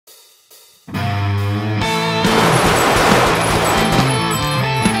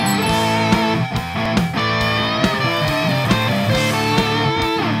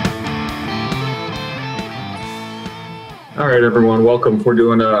right, everyone, welcome. We're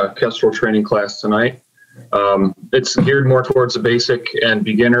doing a Kestrel training class tonight. It's geared more towards the basic and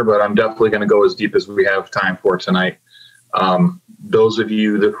beginner, but I'm definitely going to go as deep as we have time for tonight. Those of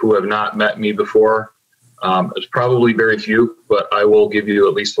you who have not met me before, it's probably very few, but I will give you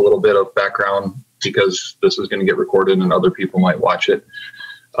at least a little bit of background because this is going to get recorded and other people might watch it.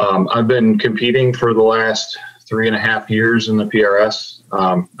 I've been competing for the last 3.5 years in the PRS.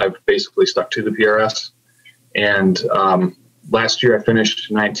 I've basically stuck to the PRS. And last year I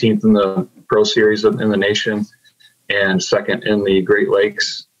finished 19th in the Pro Series in the nation and second in the Great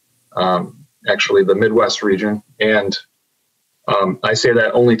Lakes, actually the Midwest region. And I say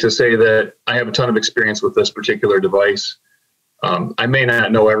that only to say that I have a ton of experience with this particular device. I may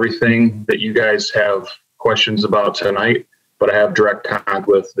not know everything that you guys have questions about tonight, but I have direct contact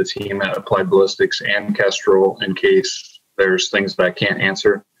with the team at Applied Ballistics and Kestrel in case there's things that I can't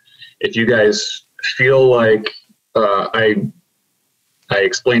answer. If you guys feel like I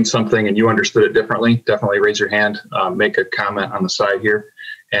explained something and you understood it differently, definitely raise your hand, make a comment on the side here,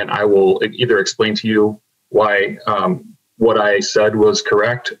 and I will either explain to you why what I said was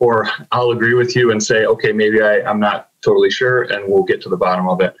correct, or I'll agree with you and say, okay, maybe I'm not totally sure, and we'll get to the bottom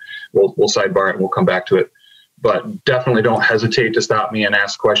of it. We'll sidebar it and we'll come back to it. But definitely don't hesitate to stop me and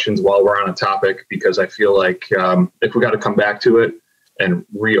ask questions while we're on a topic, because I feel like if we got to come back to it and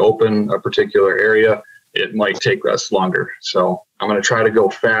reopen a particular area, it might take us longer. So I'm going to try to go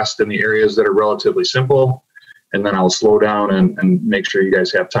fast in the areas that are relatively simple, and then I'll slow down and make sure you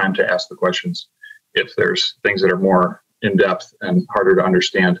guys have time to ask the questions if there's things that are more in-depth and harder to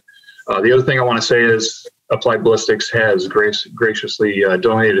understand. The other thing I want to say is Applied Ballistics has graciously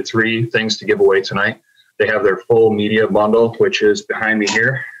donated 3 things to give away tonight. They have their full media bundle, which is behind me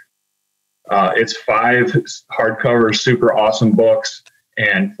here. It's 5 hardcover, super awesome books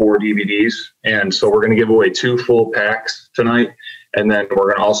and 4 DVDs. And so we're going to give away 2 full packs tonight. And then we're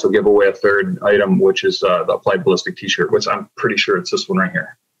going to also give away a 3rd item, which is the Applied Ballistic t-shirt, which I'm pretty sure it's this one right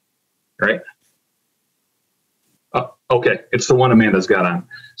here. Right? Okay, it's the one Amanda's got on.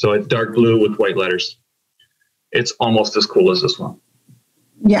 So it's dark blue with white letters. It's almost as cool as this one.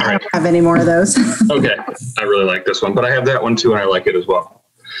 Yeah, right. I don't have any more of those. Okay, I really like this one, but I have that one too, and I like it as well.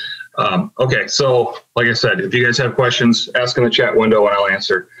 Okay, so like I said, if you guys have questions, ask in the chat window and I'll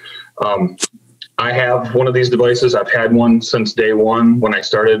answer. I have one of these devices. I've had one since day one when I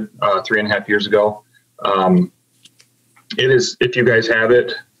started 3.5 years ago. It is, if you guys have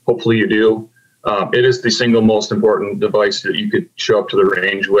it, hopefully you do. It is the single most important device that you could show up to the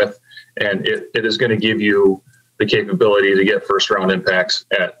range with, and it is going to give you the capability to get first round impacts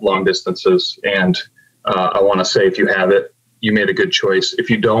at long distances. And I want to say, if you have it, you made a good choice.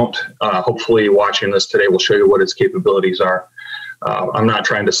 If you don't, hopefully watching this today will show you what its capabilities are. I'm not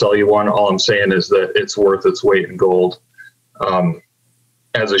trying to sell you one. All I'm saying is that it's worth its weight in gold.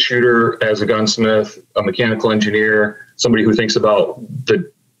 As a shooter, as a gunsmith, a mechanical engineer, somebody who thinks about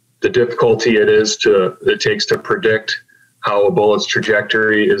the difficulty it takes to predict how a bullet's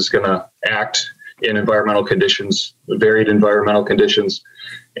trajectory is going to act in environmental conditions, varied environmental conditions.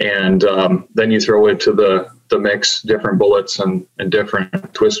 And then you throw into the mix different bullets and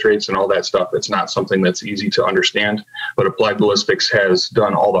different twist rates and all that stuff. It's not something that's easy to understand, but Applied Ballistics has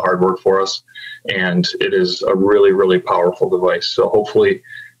done all the hard work for us, and it is a really, really powerful device. So hopefully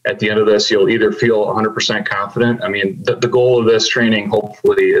at the end of this, you'll either feel 100% confident. I mean, the goal of this training,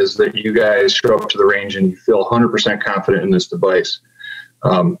 hopefully, is that you guys show up to the range and you feel 100% confident in this device.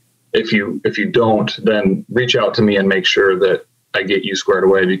 If you don't, then reach out to me and make sure that I get you squared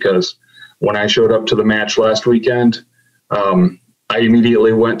away, because when I showed up to the match last weekend, I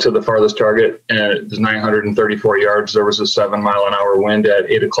immediately went to the farthest target, and it was 934 yards. There was a 7-mile-an-hour wind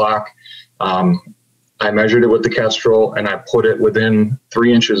at 8 o'clock. I measured it with the Kestrel, and I put it within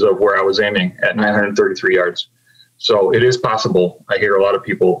 3 inches of where I was aiming at 933 yards. So it is possible. I hear a lot of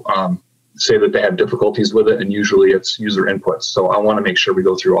people say that they have difficulties with it, and usually it's user inputs. So I want to make sure we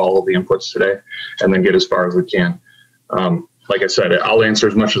go through all of the inputs today and then get as far as we can. Like I said, I'll answer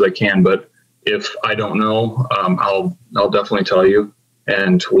as much as I can, but if I don't know, I'll definitely tell you,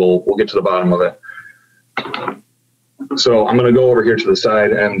 and we'll get to the bottom of it. So I'm going to go over here to the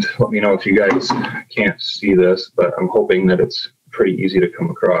side and let me know if you guys can't see this, but I'm hoping that it's pretty easy to come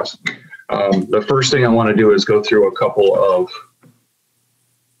across. The first thing I want to do is go through a couple of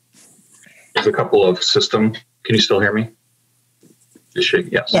system. Can you still hear me? Just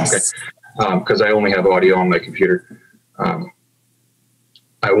shake. Yes. Okay. Because I only have audio on my computer.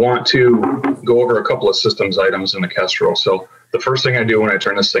 I want to go over a couple of systems items in the Kestrel. So the first thing I do when I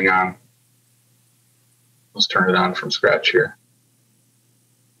turn this thing on, let's turn it on from scratch here.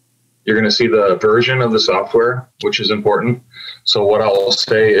 you're going to see the version of the software, which is important. So what I'll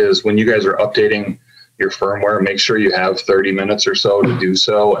say is when you guys are updating your firmware, make sure you have 30 minutes or so to do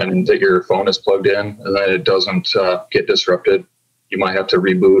so, and that your phone is plugged in and that it doesn't get disrupted. You might have to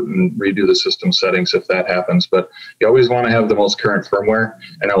reboot and redo the system settings if that happens, but you always want to have the most current firmware.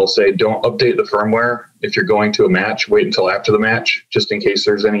 And I will say, don't update the firmware if you're going to a match. Wait until after the match, just in case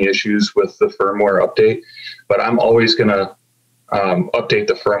there's any issues with the firmware update. But I'm always going to update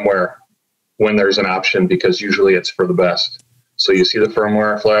the firmware when there's an option, because usually it's for the best. So you see the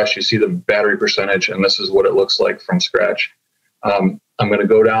firmware flash, you see the battery percentage, and this is what it looks like from scratch. I'm going to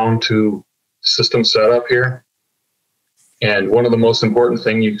go down to system setup here. And one of the most important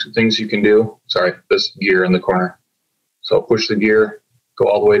things you can do, sorry, this gear in the corner. So push the gear, go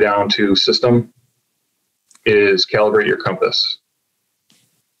all the way down to system, is calibrate your compass.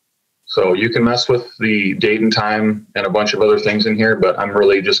 So you can mess with the date and time and a bunch of other things in here, but I'm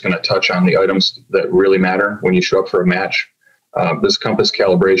really just going to touch on the items that really matter when you show up for a match. This compass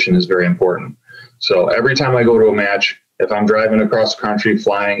calibration is very important. So every time I go to a match, if I'm driving across the country,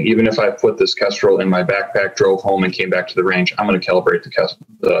 flying, even if I put this Kestrel in my backpack, drove home and came back to the range, I'm going to calibrate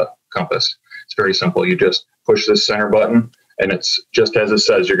the compass. It's very simple. You just push this center button, and it's just as it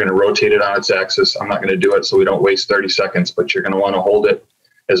says. You're going to rotate it on its axis. I'm not going to do it so we don't waste 30 seconds, but you're going to want to hold it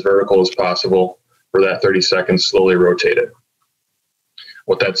as vertical as possible for that 30 seconds, slowly rotate it.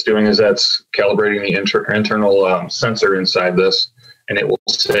 What that's doing is that's calibrating the internal sensor inside this, and it will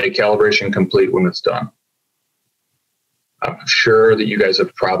say calibration complete when it's done. I'm sure that you guys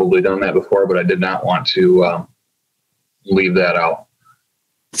have probably done that before, but I did not want to leave that out.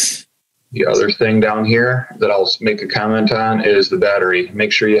 The other thing down here that I'll make a comment on is the battery.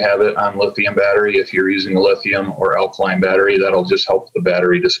 Make sure you have it on lithium battery. If you're using a lithium or alkaline battery, that'll just help the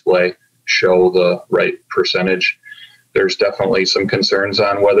battery display show the right percentage. There's definitely some concerns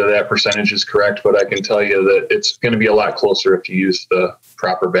on whether that percentage is correct, but I can tell you that it's going to be a lot closer if you use the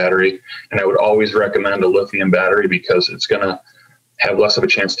proper battery. And I would always recommend a lithium battery because it's going to have less of a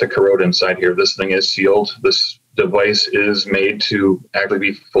chance to corrode inside here. This thing is sealed. This device is made to actually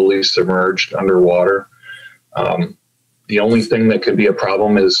be fully submerged underwater. The only thing that could be a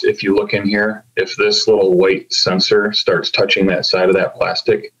problem is if you look in here, if this little white sensor starts touching that side of that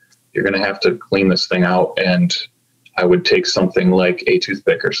plastic, you're going to have to clean this thing out, and I would take something like a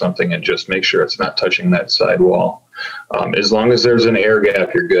toothpick or something and just make sure it's not touching that side wall. As long as there's an air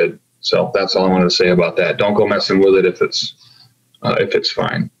gap, you're good. So that's all I wanted to say about that. Don't go messing with it if it's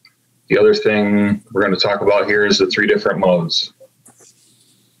fine. The other thing we're going to talk about here is the 3 different modes.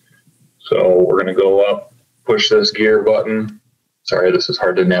 So we're going to go up, push this gear button. Sorry, this is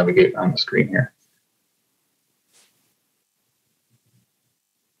hard to navigate on the screen here.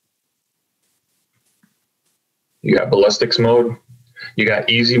 You got ballistics mode, you got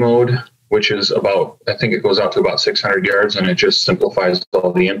easy mode, which is about, I think it goes out to about 600 yards, and it just simplifies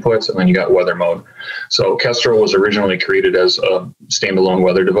all the inputs, and then you got weather mode. So Kestrel was originally created as a standalone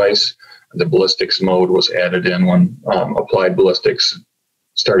weather device. The ballistics mode was added in when Applied Ballistics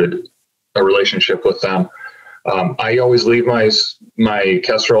started a relationship with them. I always leave my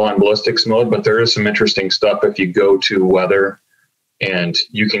Kestrel on ballistics mode, but there is some interesting stuff if you go to weather, and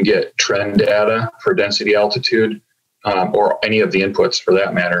you can get trend data for density, altitude, or any of the inputs for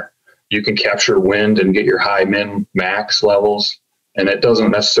that matter. You can capture wind and get your high, min, max levels, and it doesn't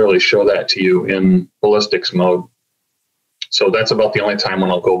necessarily show that to you in ballistics mode. So that's about the only time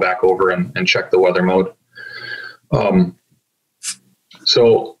when I'll go back over and check the weather mode.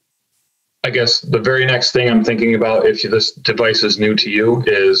 So I guess the very next thing I'm thinking about if this device is new to you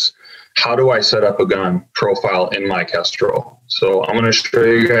is, how do I set up a gun profile in my Kestrel? So I'm going to show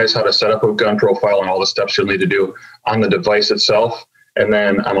you guys how to set up a gun profile and all the steps you'll need to do on the device itself. And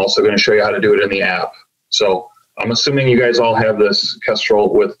then I'm also going to show you how to do it in the app. So I'm assuming you guys all have this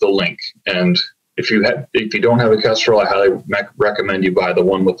Kestrel with the link. And if you don't have a Kestrel, I highly recommend you buy the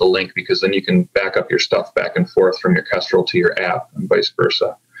one with the link, because then you can back up your stuff back and forth from your Kestrel to your app and vice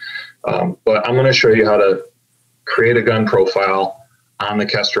versa. But I'm going to show you how to create a gun profile on the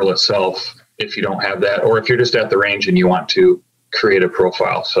Kestrel itself if you don't have that, or if you're just at the range and you want to create a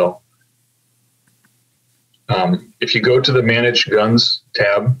profile. So if you go to the Manage Guns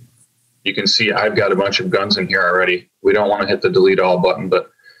tab, you can see I've got a bunch of guns in here already. We don't want to hit the delete all button, but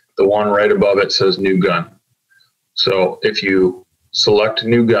the one right above it says new gun. So if you select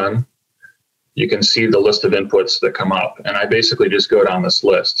new gun, you can see the list of inputs that come up. And I basically just go down this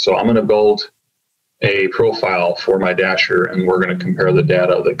list. So I'm going to build a profile for my dasher, and we're going to compare the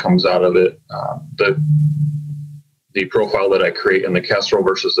data that comes out of it, the profile that I create in the Kestrel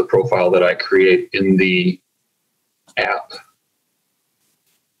versus the profile that I create in the app.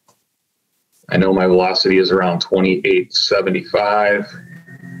 I know my velocity is around 2875.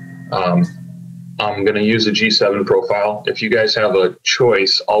 I'm going to use a G7 profile. If you guys have a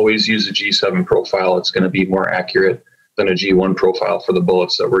choice, always use a G7 profile. It's going to be more accurate than a G1 profile for the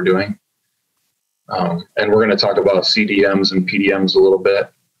bullets that we're doing. And we're going to talk about CDMs and PDMs a little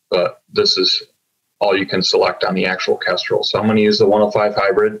bit, but this is all you can select on the actual Kestrel. So I'm going to use the 105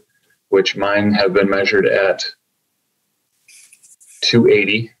 hybrid, which mine have been measured at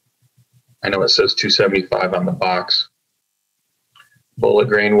 280. I know it says 275 on the box. Bullet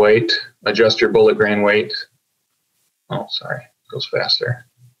grain weight, adjust your bullet grain weight. Oh, sorry, it goes faster.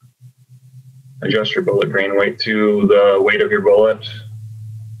 Adjust your bullet grain weight to the weight of your bullet.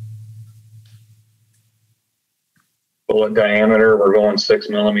 Bullet diameter, we're going 6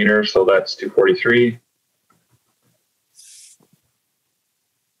 millimeters, so that's 243.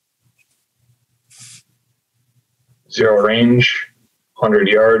 Zero range, 100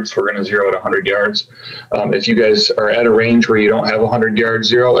 yards. We're going to zero at 100 yards. If you guys are at a range where you don't have 100 yard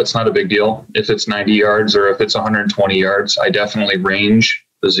zero, it's not a big deal. If it's 90 yards or if it's 120 yards, I definitely range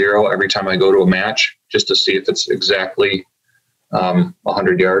the zero every time I go to a match just to see if it's exactly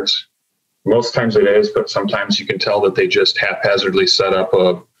 100 yards. Most times it is, but sometimes you can tell that they just haphazardly set up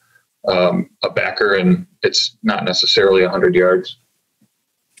a backer and it's not necessarily 100 yards.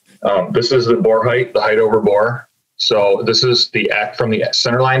 This is the bore height, the height over bore. So this is the from the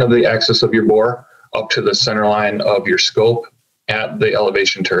center line of the axis of your bore up to the center line of your scope at the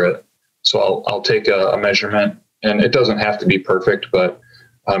elevation turret. So I'll take a measurement, and it doesn't have to be perfect, but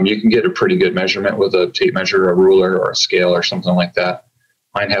you can get a pretty good measurement with a tape measure, a ruler, or a scale or something like that.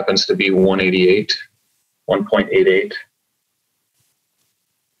 Mine happens to be 188, 1.88.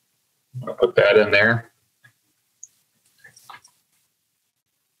 I'll put that in there.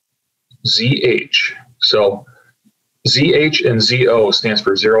 ZH. So ZH and ZO stands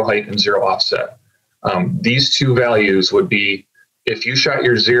for zero height and zero offset. These two values would be if you shot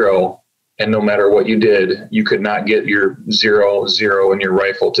your zero and no matter what you did, you could not get your 0, in your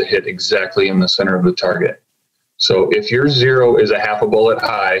rifle to hit exactly in the center of the target. So if your zero is a half a bullet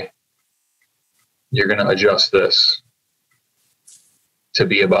high, you're going to adjust this to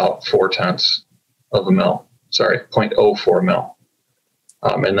be about 0.4 of a mil. Sorry, 0.04 mil.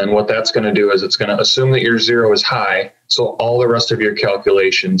 And then what that's going to do is it's going to assume that your zero is high, so all the rest of your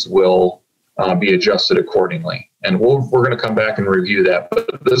calculations will be adjusted accordingly. And we're going to come back and review that,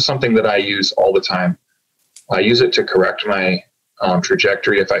 but this is something that I use all the time. I use it to correct my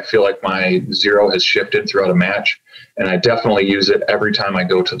trajectory if I feel like my zero has shifted throughout a match, and I definitely use it every time I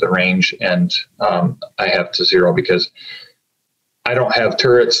go to the range and I have to zero, because I don't have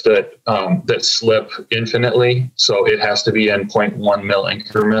turrets that that slip infinitely, so it has to be in 0.1 mil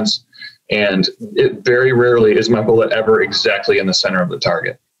increments, and it very rarely is my bullet ever exactly in the center of the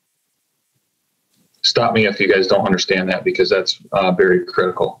target. Stop me if you guys don't understand that, because that's very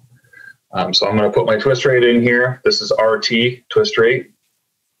critical. So I'm going to put my twist rate in here. This is RT twist rate.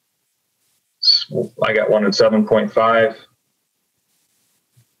 I got one at 7.5.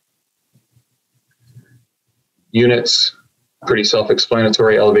 Units, pretty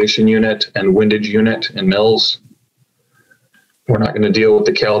self-explanatory: elevation unit and windage unit in mils. We're not going to deal with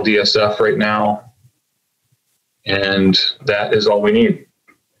the Cal DSF right now. And that is all we need.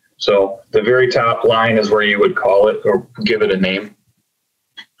 So the very top line is where you would call it or give it a name.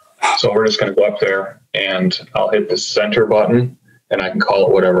 So we're just going to go up there and I'll hit the center button and I can call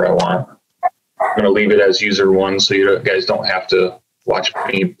it whatever I want. I'm going to leave it as user 1 so you guys don't have to watch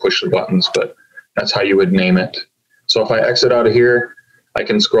me push the buttons, but that's how you would name it. So if I exit out of here, I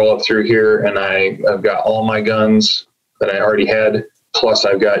can scroll up through here and I've got all my guns that I already had, plus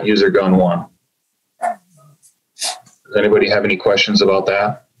I've got user gun 1. Does anybody have any questions about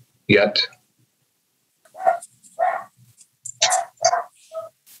that yet?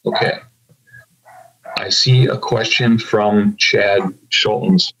 Okay. I see a question from Chad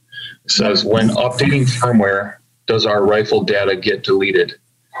Schultens. It says, when updating firmware, does our rifle data get deleted?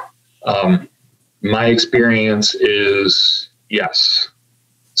 My experience is yes.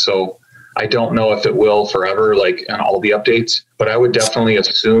 So I don't know if it will forever, like on all the updates, but I would definitely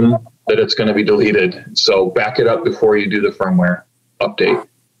assume that it's going to be deleted. So back it up before you do the firmware update.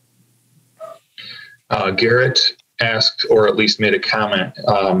 Garrett asked, or at least made a comment,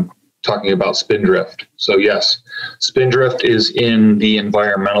 talking about spin drift. So yes, spin drift is in the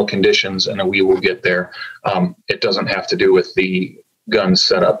environmental conditions and we will get there. It doesn't have to do with the gun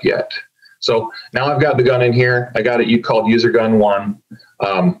setup yet. So now I've got the gun in here. I got it called user gun 1.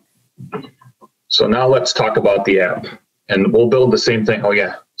 So now let's talk about the app and we'll build the same thing. Oh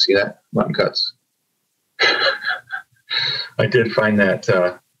yeah, see that? Button cuts. I did find that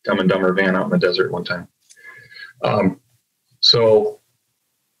Dumb and Dumber van out in the desert one time. So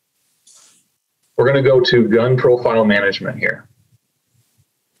we're going to go to gun profile management here.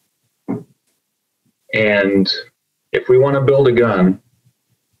 And if we want to build a gun,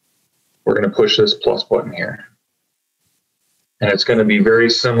 we're going to push this plus button here. And it's going to be very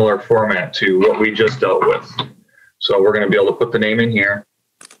similar format to what we just dealt with. So we're going to be able to put the name in here.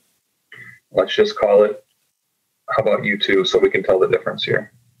 Let's just call it, how about U2, so we can tell the difference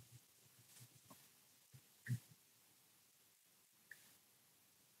here.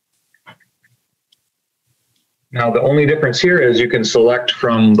 Now, the only difference here is you can select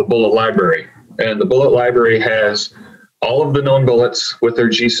from the bullet library. And the bullet library has all of the known bullets with their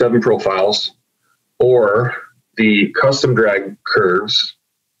G7 profiles, or the custom drag curves,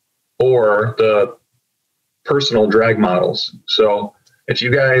 or the personal drag models. So if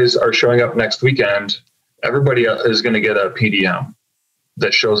you guys are showing up next weekend, everybody is going to get a PDM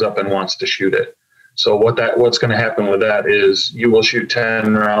that shows up and wants to shoot it. So what's going to happen with that is you will shoot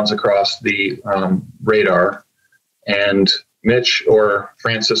 10 rounds across the radar, and Mitch or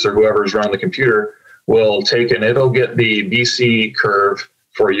Francis or whoever's running the computer will take and it'll get the BC curve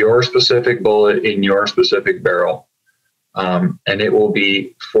for your specific bullet in your specific barrel. And it will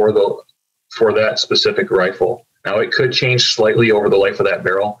be for that specific rifle. Now, it could change slightly over the life of that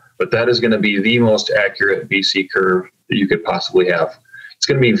barrel, but that is going to be the most accurate BC curve that you could possibly have. It's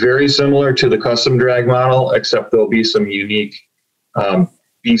going to be very similar to the custom drag model, except there'll be some unique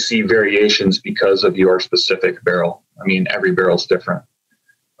BC variations because of your specific barrel. I mean, every barrel is different.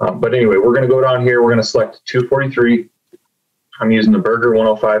 But anyway, we're going to go down here. We're going to select 243. I'm using the Berger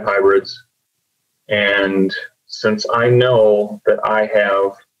 105 hybrids. And since I know that I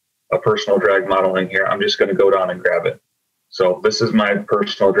have a personal drag model in here, I'm just going to go down and grab it. So this is my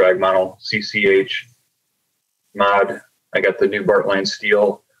personal drag model, CCH mod. I got the new Bartline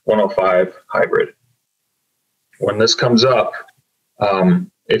Steel 105 hybrid. When this comes up,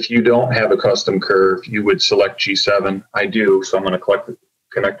 if you don't have a custom curve, you would select G7. I do, so I'm going to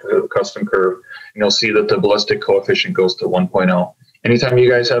connect to the custom curve, and you'll see that the ballistic coefficient goes to 1.0. Anytime you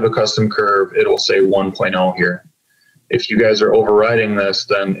guys have a custom curve, it'll say 1.0 here. If you guys are overriding this,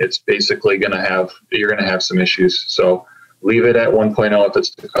 then it's basically going to have, you're going to have some issues. So leave it at 1.0 if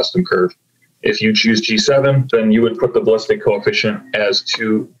it's the custom curve. If you choose G7, then you would put the ballistic coefficient as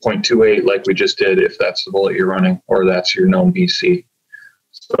 2.28 like we just did if that's the bullet you're running or that's your known BC.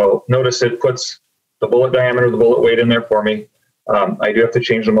 So notice it puts the bullet diameter, the bullet weight in there for me. I do have to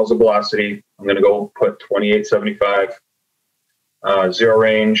change the muzzle velocity. I'm going to go put 2875, zero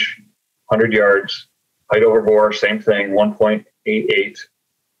range, 100 yards, height over bore, same thing, 1.88.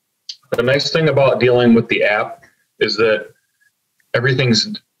 The nice thing about dealing with the app is that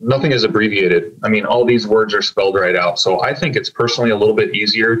nothing is abbreviated. I mean, all these words are spelled right out. So I think it's personally a little bit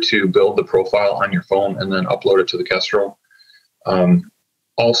easier to build the profile on your phone and then upload it to the Kestrel.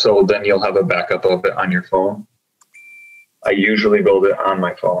 Also, then you'll have a backup of it on your phone. I usually build it on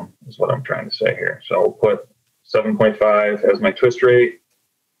my phone, is what I'm trying to say here. So I'll put 7.5 as my twist rate,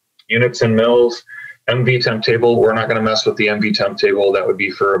 units and mils, MV temp table. We're not going to mess with the MV temp table. That would be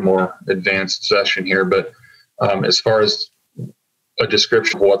for a more advanced session here. But as far as a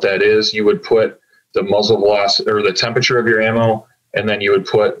description of what that is, you would put the muzzle velocity or the temperature of your ammo, and then you would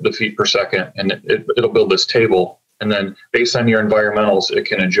put the feet per second, and it'll build this table. And then based on your environmentals, it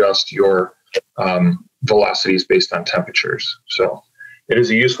can adjust your velocities based on temperatures. So it is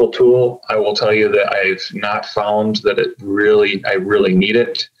a useful tool. I will tell you that I've not found that I really need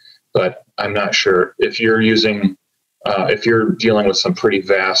it, but I'm not sure. If you're using, if you're dealing with some pretty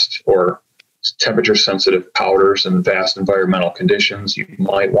vast or temperature sensitive powders and vast environmental conditions, you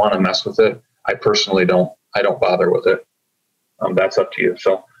might want to mess with it. I personally don't bother with it. That's up to you.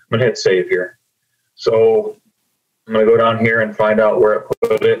 So I'm gonna hit save here. So I'm gonna go down here and find out where I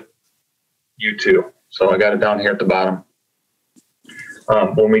put it, U2. So I got it down here at the bottom.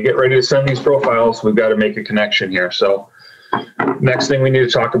 When we get ready to send these profiles, we've got to make a connection here. So next thing we need to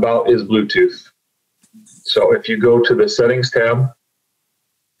talk about is Bluetooth. So if you go to the settings tab,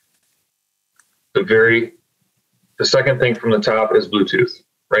 the second thing from the top is Bluetooth.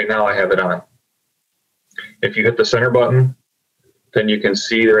 Right now I have it on. If you hit the center button, then you can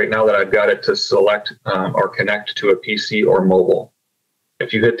see right now that I've got it to select or connect to a PC or mobile.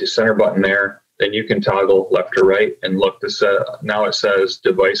 If you hit the center button there, then you can toggle left or right and look now it says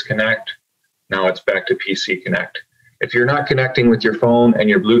device connect. Now it's back to PC connect. If you're not connecting with your phone and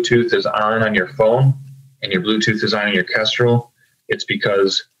your Bluetooth is on your phone and your Bluetooth is on your Kestrel, it's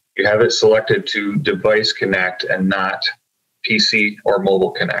because you have it selected to device connect and not PC or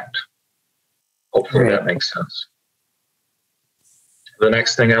mobile connect. Hopefully that makes sense. the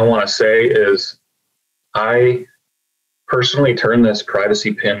next thing I want to say is I personally turn this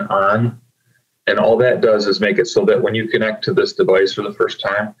privacy pin on, and all that does is make it so that when you connect to this device for the first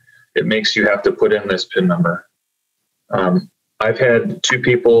time, it makes you have to put in this pin number. I've had 2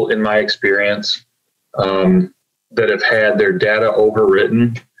 people in my experience that have had their data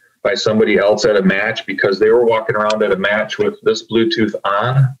overwritten by somebody else at a match because they were walking around at a match with this Bluetooth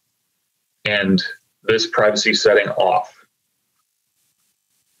on and this privacy setting off.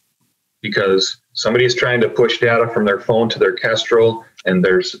 Because somebody's trying to push data from their phone to their Kestrel, and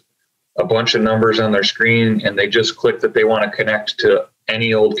there's a bunch of numbers on their screen, and they just click that they want to connect to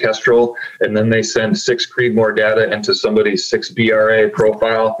any old Kestrel, and then they send 6 Creedmoor data into somebody's 6 BRA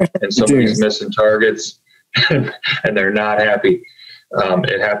profile, and somebody's missing targets, and they're not happy.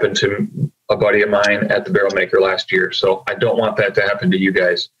 It happened to a buddy of mine at the Barrel Maker last year, so I don't want that to happen to you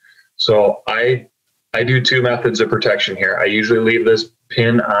guys. So I do 2 methods of protection here. I usually leave this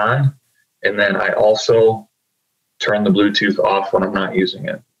pin on, and then I also turn the Bluetooth off when I'm not using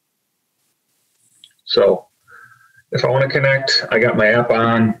it. So if I want to connect, I got my app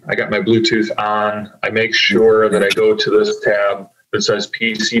on, I got my Bluetooth on, I make sure that I go to this tab that says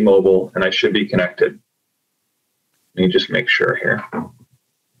PC Mobile, and I should be connected. Let me just make sure here. I'm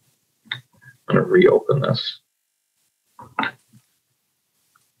going to reopen this.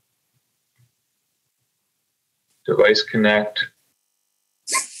 Device connect.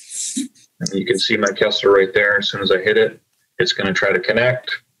 And you can see my Kestrel right there. As soon as I hit it, it's going to try to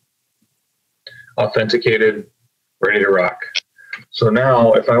connect. Authenticated, ready to rock. So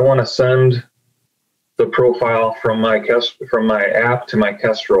now if I want to send the profile from my app to my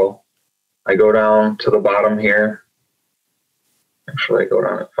Kestrel, I go down to the bottom here. Actually, I go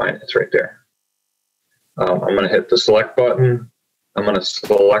down and find it. It's right there. I'm going to hit the select button. I'm going to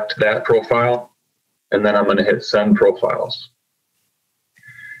select that profile, and then I'm going to hit send profiles.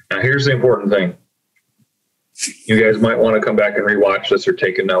 Now, here's the important thing. You guys might want to come back and rewatch this or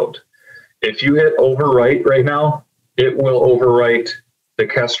take a note. If you hit overwrite right now, it will overwrite the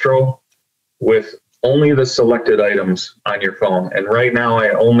Kestrel with only the selected items on your phone. And right now, I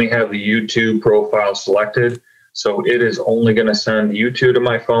only have the YouTube profile selected. So it is only going to send YouTube to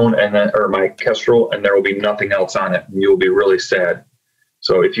my phone and then, or my Kestrel, and there will be nothing else on it. And you'll be really sad.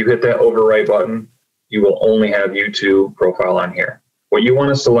 So if you hit that overwrite button, you will only have YouTube profile on here. What you want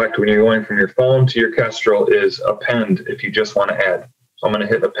to select when you're going from your phone to your Kestrel is append if you just want to add. So I'm going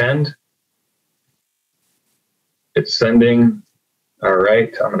to hit append. It's sending. All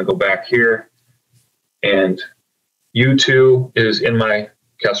right, I'm going to go back here. And U2 is in my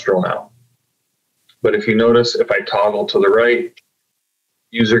Kestrel now. But if you notice, if I toggle to the right,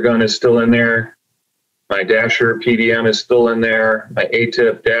 user gun is still in there. My dasher PDM is still in there. My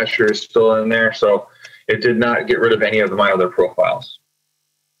ATIP dasher is still in there. So it did not get rid of any of my other profiles.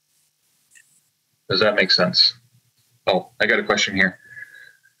 Does that make sense? Oh, I got a question here.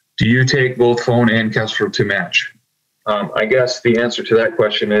 Do you take both phone and Kestrel to match? I guess the answer to that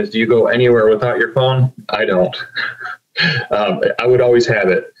question is, do you go anywhere without your phone? I don't. I would always have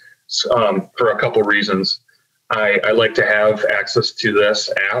it for a couple reasons. I like to have access to this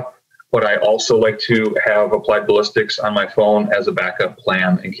app, but I also like to have Applied Ballistics on my phone as a backup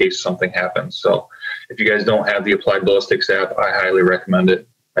plan in case something happens. So if you guys don't have the Applied Ballistics app, I highly recommend it.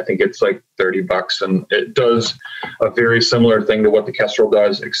 I think it's like $30, and it does a very similar thing to what the Kestrel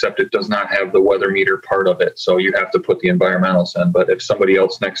does, except it does not have the weather meter part of it. So you have to put the environmentals in. But if somebody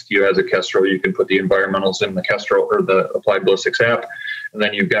else next to you has a Kestrel, you can put the environmentals in the Kestrel or the Applied Ballistics app, and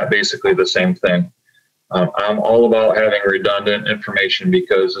then you've got basically the same thing. I'm all about having redundant information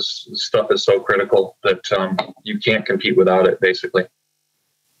because this stuff is so critical that you can't compete without it, basically.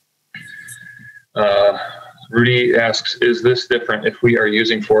 Rudy asks, is this different if we are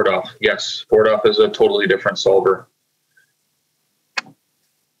using FortOff? Yes, FortOff is a totally different solver.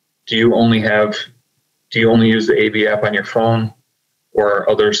 Do you only use the AB app on your phone, or are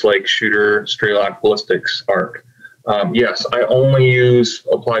others like Shooter, Straylock, Ballistics, ARC? Yes, I only use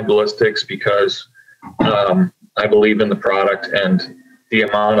Applied Ballistics because I believe in the product and the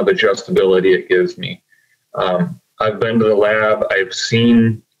amount of adjustability it gives me. I've been to the lab, I've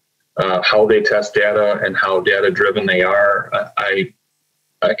seen how they test data and how data-driven they are. I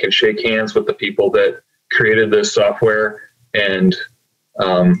can shake hands with the people that created this software, and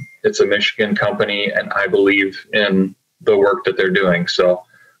it's a Michigan company, and I believe in the work that they're doing. So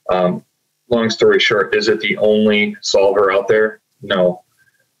long story short, is it the only solver out there? No,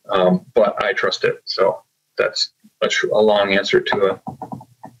 but I trust it. So that's a long answer to a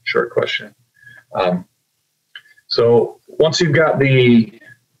short question. So once you've got the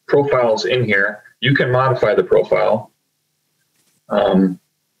profiles in here, you can modify the profile.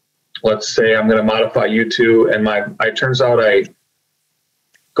 Let's say I'm going to modify U2, and it turns out I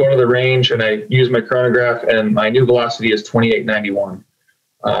go to the range and I use my chronograph, and my new velocity is 2891.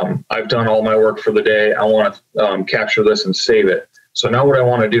 I've done all my work for the day. I want to capture this and save it. So now what I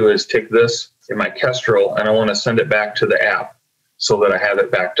want to do is take this in my Kestrel, and I want to send it back to the app so that I have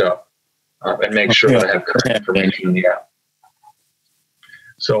it backed up and make sure that I have current information in the app.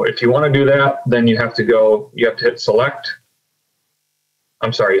 So if you want to do that, then you have to hit select.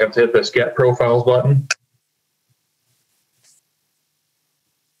 I'm sorry, you have to hit this Get Profiles button.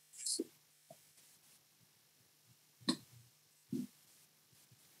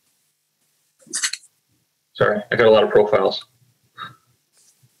 Sorry, I got a lot of profiles.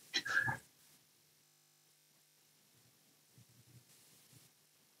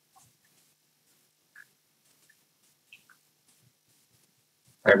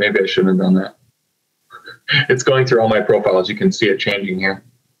 All right, maybe I shouldn't have done that. It's going through all my profiles. You can see it changing here.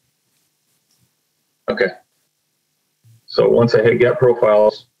 Okay. So once I hit Get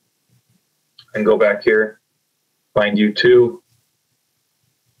Profiles and go back here, find U2.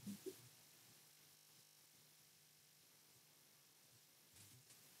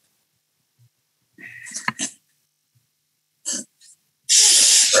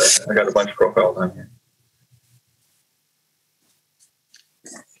 I got a bunch of profiles on here.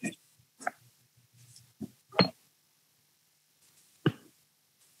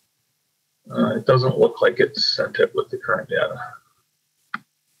 It doesn't look like it sent it with the current data. I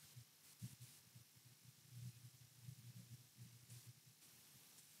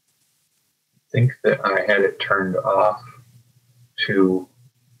think that I had it turned off to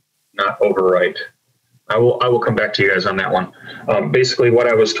not overwrite. I will come back to you guys on that one. Basically, what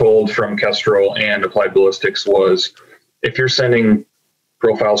I was told from Kestrel and Applied Ballistics was if you're sending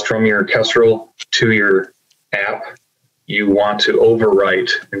profiles from your Kestrel to your app, you want to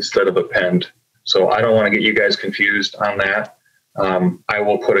overwrite instead of append. So I don't want to get you guys confused on that. I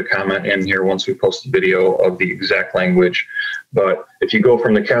will put a comment in here once we post the video of the exact language. But if you go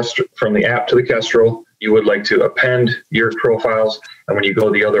from the app to the Kestrel, you would like to append your profiles, and when you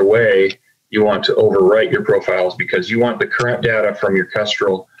go the other way, you want to overwrite your profiles because you want the current data from your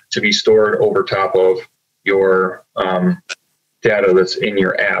Kestrel to be stored over top of your data that's in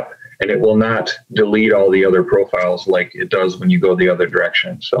your app, and it will not delete all the other profiles like it does when you go the other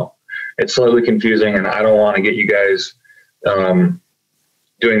direction. So it's slightly confusing, and I don't want to get you guys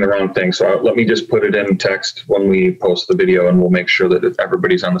doing the wrong thing. So let me just put it in text when we post the video, and we'll make sure that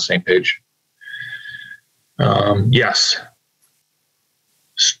everybody's on the same page. Yes.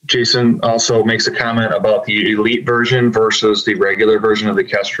 Jason also makes a comment about the elite version versus the regular version of the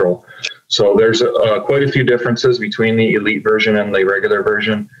Kestrel. So there's quite a few differences between the elite version and the regular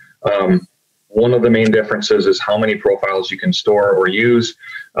version. One of the main differences is how many profiles you can store or use.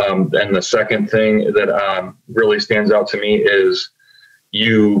 And the second thing that really stands out to me is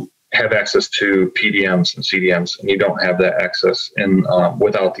you have access to PDMs and CDMs, and you don't have that access in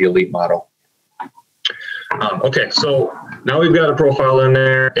without the elite model. Okay, so now we've got a profile in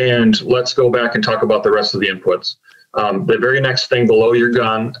there, and let's go back and talk about the rest of the inputs. The very next thing below your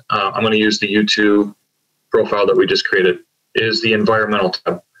gun, I'm going to use the U2 profile that we just created, is the environmental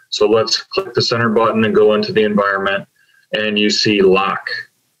tab. So let's click the center button and go into the environment, and you see lock.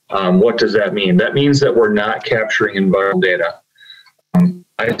 What does that mean? That means that we're not capturing environmental data.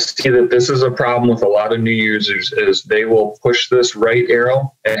 I see that this is a problem with a lot of new users is they will push this right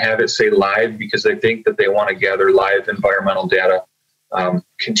arrow and have it say live because they think that they want to gather live environmental data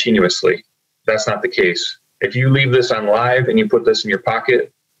continuously. That's not the case. If you leave this on live and you put this in your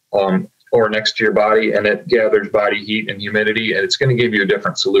pocket or next to your body and it gathers body heat and humidity, and it's going to give you a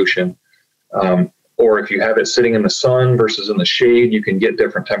different solution. Or if you have it sitting in the sun versus in the shade, you can get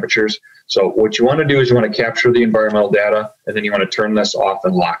different temperatures. So what you want to do is you want to capture the environmental data, and then you want to turn this off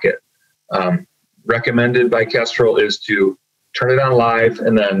and lock it. Recommended by Kestrel is to turn it on live,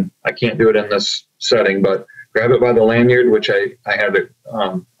 and then I can't do it in this setting, but grab it by the lanyard, which I have it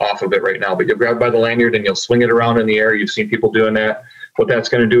off of it right now, but you'll grab by the lanyard and you'll swing it around in the air. You've seen people doing that. What that's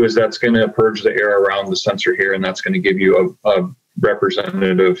going to do is that's going to purge the air around the sensor here, and that's going to give you a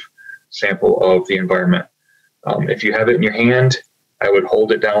representative sample of the environment. If you have it in your hand, I would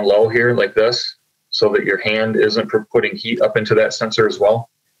hold it down low here like this so that your hand isn't putting heat up into that sensor as well.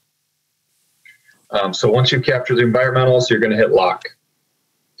 So once you capture the environmentals, you're going to hit lock.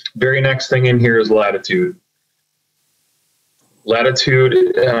 Very next thing in here is latitude. Latitude,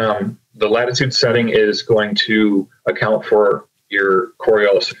 the latitude setting is going to account for your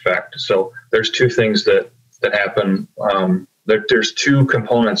Coriolis effect. So there's two things that happen. There's two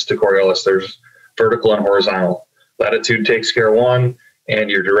components to Coriolis. There's vertical and horizontal. latitude takes care of one, and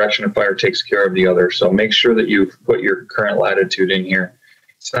your direction of fire takes care of the other. So make sure that you put your current latitude in here.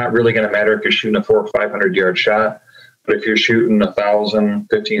 It's not really going to matter if you're shooting a 400 or 500 yard shot, but if you're shooting 1,000,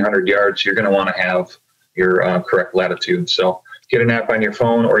 1,500 yards, you're going to want to have your correct latitude. So get an app on your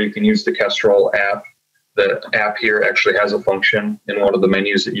phone, or you can use the Kestrel app. The app here actually has a function in one of the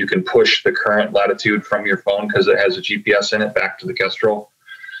menus that you can push the current latitude from your phone because it has a GPS in it back to the Kestrel.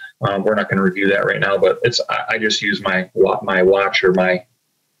 We're not going to review that right now, but I just use my watch or my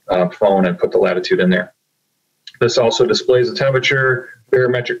phone and put the latitude in there. This also displays the temperature,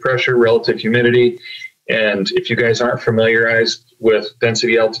 barometric pressure, relative humidity, and if you guys aren't familiarized with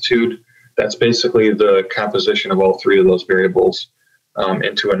density altitude, that's basically the composition of all three of those variables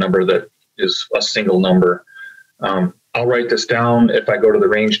into a number that is a single number. I'll write this down if I go to the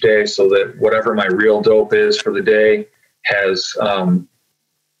range day so that whatever my real dope is for the day has some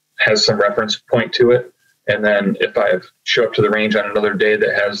reference point to it. And then if I show up to the range on another day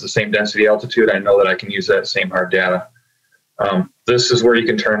that has the same density altitude, I know that I can use that same hard data. This is where you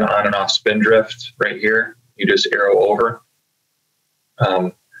can turn on and off spin drift right here. You just arrow over.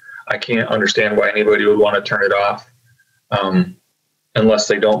 I can't understand why anybody would want to turn it off unless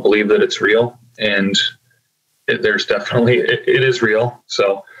they don't believe that it's real. And there's definitely, it is real.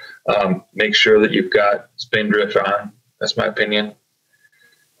 So make sure that you've got spin drift on. That's my opinion.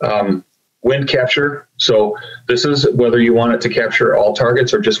 Wind capture. So this is whether you want it to capture all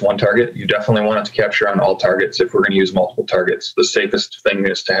targets or just one target. You definitely want it to capture on all targets if we're going to use multiple targets. The safest thing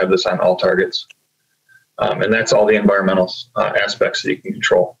is to have this on all targets. And that's all the environmental aspects that you can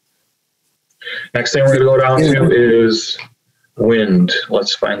control. Next thing we're going to go down to is wind.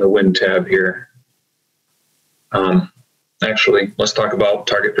 Let's find the wind tab here. Actually, let's talk about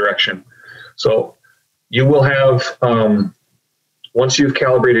target direction. So you will have, once you've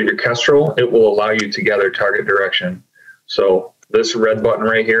calibrated your Kestrel, it will allow you to gather target direction. So this red button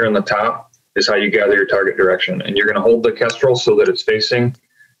right here on the top is how you gather your target direction. And you're going to hold the Kestrel so that it's facing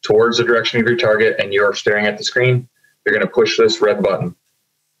towards the direction of your target and you're staring at the screen. You're going to push this red button.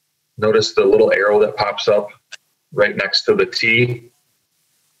 Notice the little arrow that pops up right next to the T.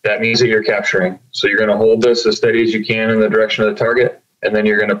 That means that you're capturing. So you're going to hold this as steady as you can in the direction of the target, and then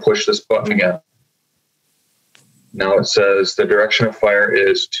you're going to push this button again. Now it says the direction of fire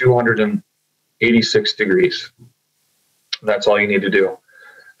is 286 degrees. That's all you need to do.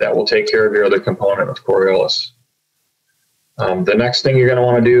 That will take care of your other component of Coriolis. The next thing you're going to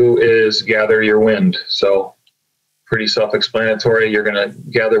want to do is gather your wind. So pretty self-explanatory. You're going to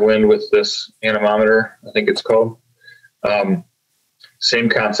gather wind with this anemometer, I think it's called. Same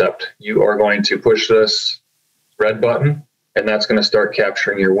concept. You are going to push this red button, and that's going to start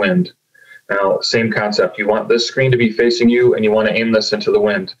capturing your wind. Now, same concept. You want this screen to be facing you, and you want to aim this into the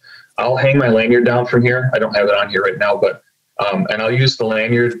wind. I'll hang my lanyard down from here. I don't have it on here right now, but and I'll use the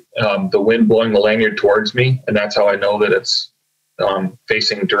lanyard, the wind blowing the lanyard towards me, and that's how I know that it's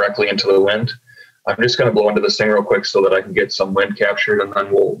facing directly into the wind. I'm just going to blow into this thing real quick so that I can get some wind captured, and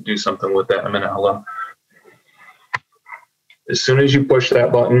then we'll do something with that in a minute. Hold on. As soon as you push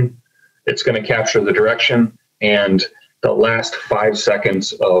that button, it's going to capture the direction, and the last 5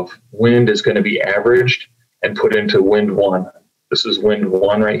 seconds of wind is going to be averaged and put into wind 1. This is wind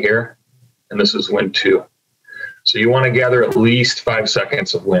 1 right here, and this is wind 2. So you want to gather at least 5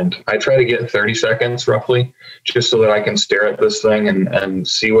 seconds of wind. I try to get 30 seconds roughly, just so that I can stare at this thing and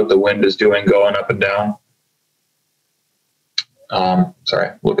see what the wind is doing going up and down.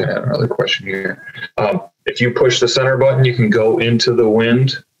 Sorry, looking at another question here. If you push the center button, you can go into the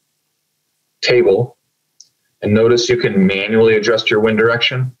wind table, and notice you can manually adjust your wind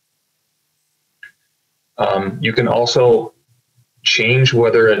direction. You can also change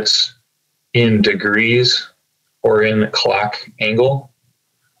whether it's in degrees or in clock angle.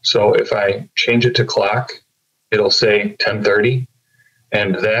 So if I change it to clock, it'll say 1030,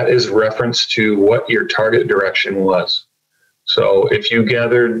 and that is reference to what your target direction was. So if you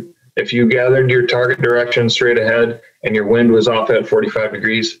gathered your target direction straight ahead and your wind was off at 45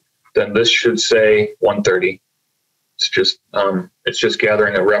 degrees, then this should say 130. It's just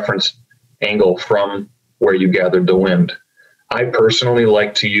gathering a reference angle from where you gathered the wind. I personally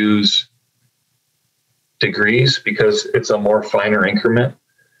like to use degrees because it's a more finer increment.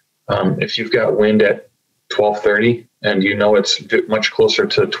 If you've got wind at 1230 and you know it's much closer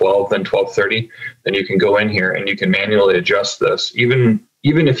to 12 than 1230, then you can go in here and you can manually adjust this. Even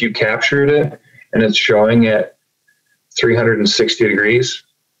if you captured it and it's showing at 360 degrees,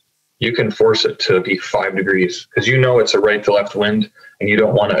 you can force it to be 5 degrees because you know it's a right to left wind and you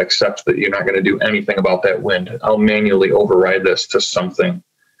don't want to accept that you're not going to do anything about that wind. I'll manually override this to something.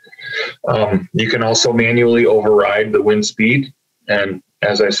 You can also manually override the wind speed. And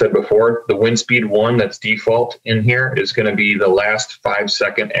as I said before, the wind speed 1 that's default in here is going to be the last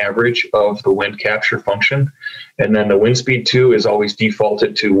 5-second average of the wind capture function. And then the wind speed 2 is always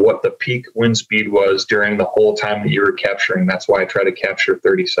defaulted to what the peak wind speed was during the whole time that you were capturing. That's why I try to capture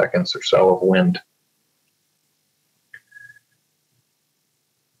 30 seconds or so of wind.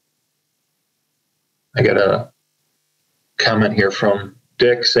 I got a comment here from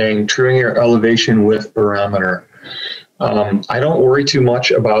Dick saying, truing your elevation with barometer. I don't worry too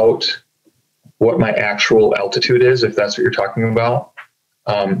much about what my actual altitude is, if that's what you're talking about.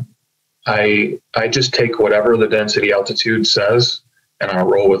 I just take whatever the density altitude says and I'll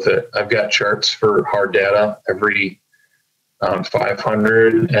roll with it. I've got charts for hard data every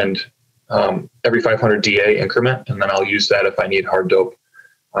 500 and every 500 DA increment, and then I'll use that if I need hard dope.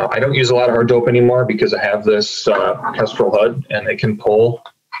 I don't use a lot of hard dope anymore because I have this Kestrel HUD and it can pull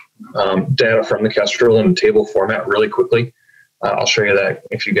data from the Kestrel in table format really quickly. I'll show you that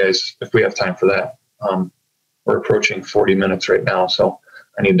if we have time for that. We're approaching 40 minutes right now, so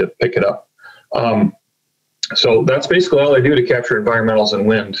I need to pick it up. So that's basically all I do to capture environmentals and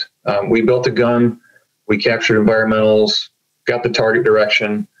wind. We built a gun, we captured environmentals, got the target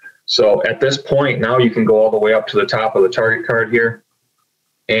direction. So at this point, now you can go all the way up to the top of the target card here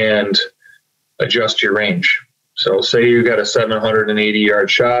and adjust your range. So say you got a 780 yard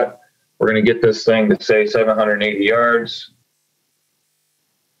shot. We're going to get this thing to say 780 yards.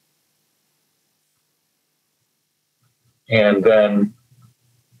 And then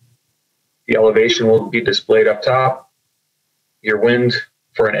the elevation will be displayed up top. Your wind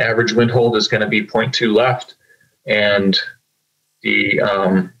for an average wind hold is going to be 0.2 left. And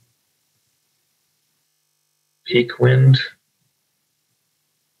the peak wind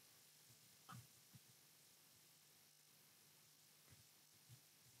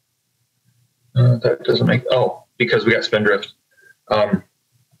that doesn't make, because we got spin drift.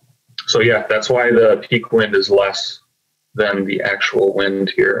 So yeah, that's why the peak wind is less than the actual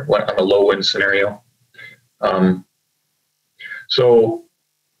wind here on a low wind scenario. So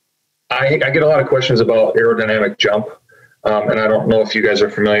I get a lot of questions about aerodynamic jump. And I don't know if you guys are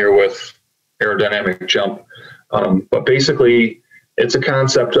familiar with aerodynamic jump, but basically it's a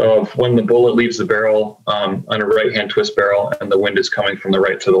concept of when the bullet leaves the barrel on a right-hand twist barrel and the wind is coming from the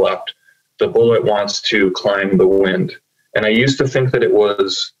right to the left, the bullet wants to climb the wind. And I used to think that it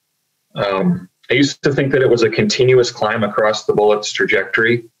was, a continuous climb across the bullet's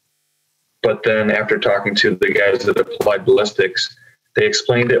trajectory. But then after talking to the guys at Applied Ballistics, they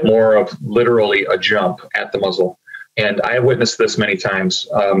explained it more of literally a jump at the muzzle. And I have witnessed this many times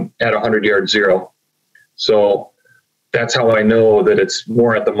at 100 yard zero. So that's how I know that it's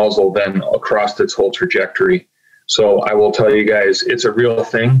more at the muzzle than across its whole trajectory. So I will tell you guys, it's a real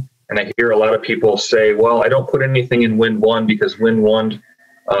thing. And I hear a lot of people say, well, I don't put anything in wind 1 because wind 1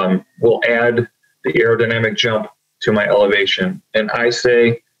 will add the aerodynamic jump to my elevation. And I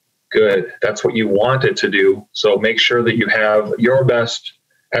say, good, that's what you want it to do. So make sure that you have your best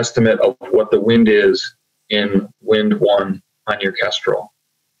estimate of what the wind is in wind 1 on your Kestrel.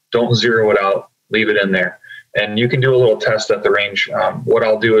 Don't zero it out, leave it in there. And you can do a little test at the range. What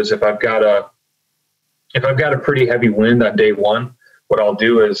I'll do is if I've got a pretty heavy wind on day 1, what I'll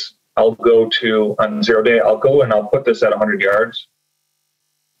do is I'll go to, on 0 day, I'll go and I'll put this at 100 yards.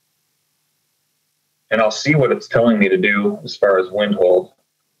 And I'll see what it's telling me to do as far as wind hold.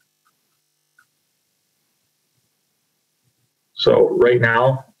 So right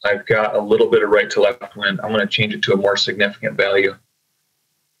now, I've got a little bit of right to left wind. I'm going to change it to a more significant value.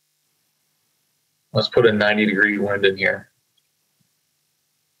 Let's put a 90-degree wind in here.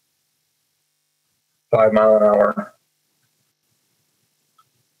 5 mile an hour.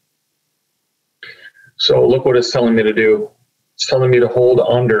 So look what it's telling me to do. It's telling me to hold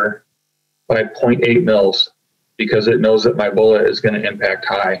under by 0.8 mils because it knows that my bullet is going to impact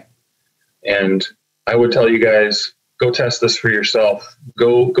high. And I would tell you guys, go test this for yourself.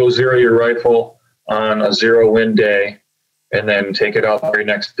 Go zero your rifle on a 0 wind day and then take it out the very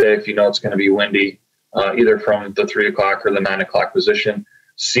next day if you know it's going to be windy, either from the 3 o'clock or the 9 o'clock position.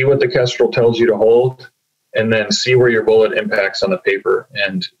 See what the Kestrel tells you to hold and then see where your bullet impacts on the paper.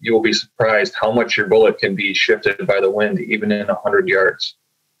 And you will be surprised how much your bullet can be shifted by the wind, even in 100 yards.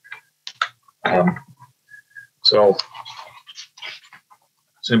 So does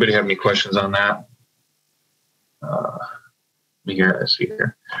anybody have any questions on that? I see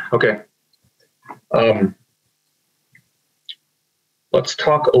here. Okay. Let's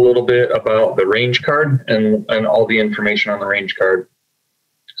talk a little bit about the range card and all the information on the range card.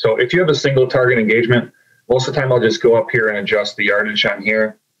 So if you have a single target engagement, most of the time I'll just go up here and adjust the yardage on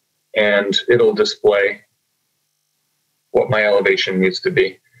here. and it'll display what my elevation needs to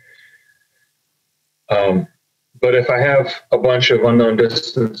be. But if I have a bunch of unknown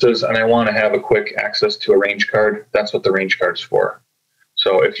distances and I want to have a quick access to a range card, that's what the range card's for.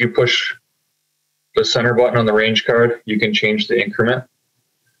 So if you push the center button on the range card, you can change the increment,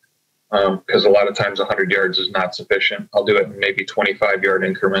 because a lot of times 100 yards is not sufficient. I'll do it in maybe 25-yard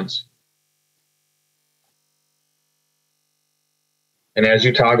increments. And as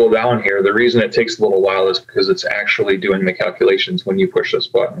you toggle down here, the reason it takes a little while is because it's actually doing the calculations when you push this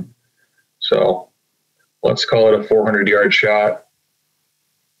button. So let's call it a 400-yard shot.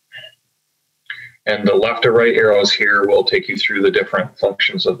 And the left or right arrows here will take you through the different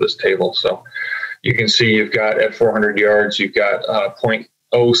functions of this table. So you can see you've got at 400 yards, you've got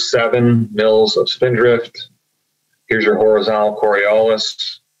 0.07 mils of spindrift. Here's your horizontal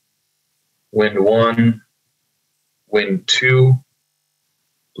Coriolis. Wind 1, wind 2,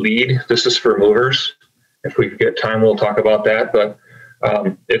 lead. This is for movers. If we get time, we'll talk about that. But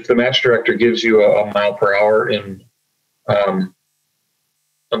if the match director gives you a mile per hour in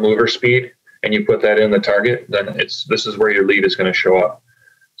a mover speed, and you put that in the target, then this is where your lead is going to show up.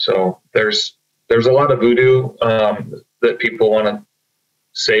 So there's a lot of voodoo that people want to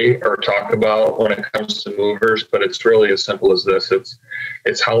say or talk about when it comes to movers, but it's really as simple as this.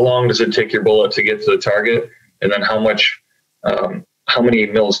 It's how long does it take your bullet to get to the target, and then how many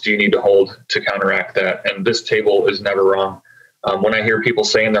mils do you need to hold to counteract that? And this table is never wrong. When I hear people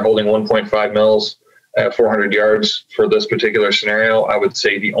saying they're holding 1.5 mils at 400 yards for this particular scenario, I would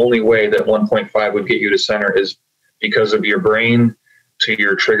say the only way that 1.5 would get you to center is because of your brain to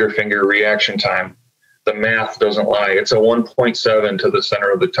your trigger finger reaction time. The math doesn't lie. It's a 1.7 to the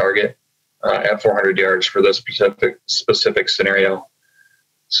center of the target at 400 yards for this specific scenario.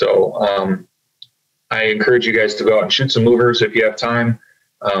 So I encourage you guys to go out and shoot some movers if you have time.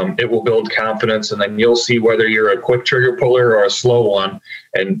 It will build confidence, and then you'll see whether you're a quick trigger puller or a slow one,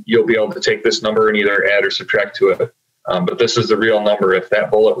 and you'll be able to take this number and either add or subtract to it. But this is the real number. If that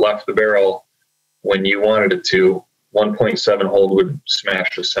bullet left the barrel when you wanted it to, 1.7 hold would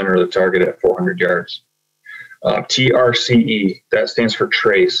smash the center of the target at 400 yards. TRCE, that stands for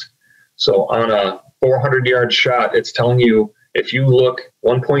trace. So on a 400-yard shot, it's telling you if you look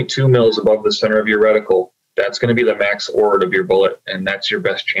 1.2 mils above the center of your reticle, that's going to be the max ord of your bullet, and that's your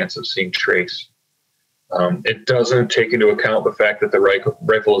best chance of seeing trace. It doesn't take into account the fact that the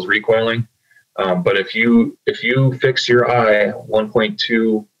rifle is recoiling, but if you fix your eye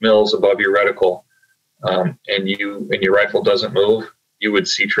 1.2 mils above your reticle, and your rifle doesn't move, you would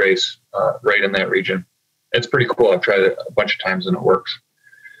see trace right in that region. It's pretty cool. I've tried it a bunch of times and it works.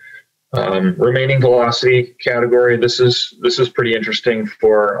 Remaining velocity category. This is pretty interesting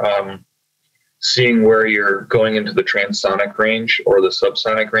for seeing where you're going into the transonic range or the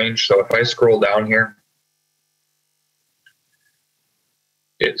subsonic range. So if I scroll down here,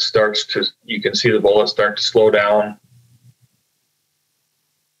 you can see the bullet start to slow down.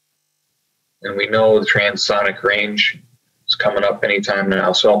 And we know the transonic range is coming up anytime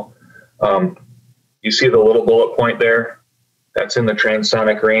now. So you see the little bullet point there? That's in the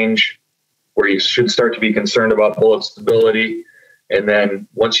transonic range, where you should start to be concerned about bullet stability. And then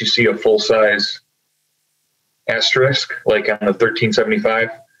once you see a full-size asterisk, like on the 1375,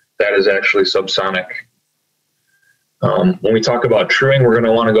 that is actually subsonic. When we talk about truing, we're going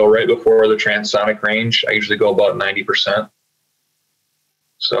to want to go right before the transonic range. I usually go about 90%.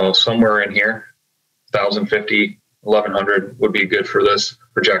 So somewhere in here, 1,050, 1,100 would be good for this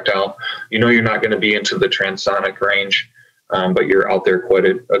projectile. You know you're not going to be into the transonic range, but you're out there quite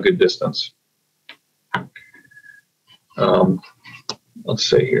a good distance. Let's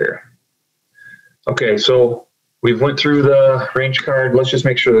see here. Okay, so we've went through the range card. Let's just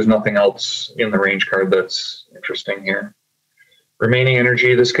make sure there's nothing else in the range card that's interesting here. Remaining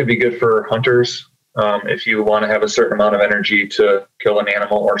energy, this could be good for hunters. If you want to have a certain amount of energy to kill an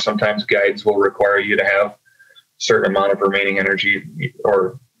animal, or sometimes guides will require you to have a certain amount of remaining energy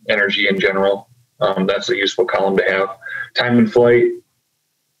or energy in general. That's a useful column to have. Time in flight,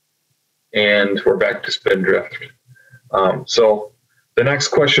 and we're back to spindrift. So the next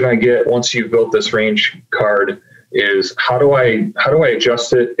question I get once you've built this range card is how do I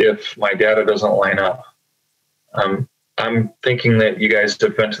adjust it if my data doesn't line up? I'm thinking that you guys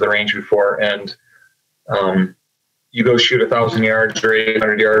have been to the range before, and you go shoot 1,000 yards or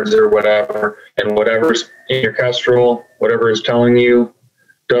 800 yards or whatever, and whatever's in your Kestrel, whatever is telling you,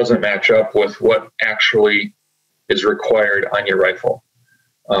 doesn't match up with what actually is required on your rifle.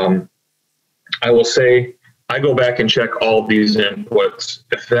 I will say I go back and check all these inputs.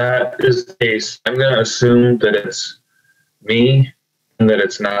 If that is the case, I'm going to assume that it's me that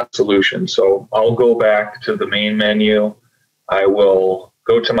it's not a solution. So I'll go back to the main menu. I will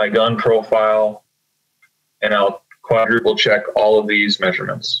go to my gun profile, and I'll quadruple check all of these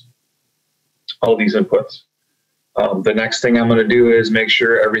measurements, all these inputs. The next thing I'm going to do is make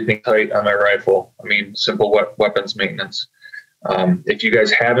sure everything's tight on my rifle. I mean, simple weapons maintenance. If you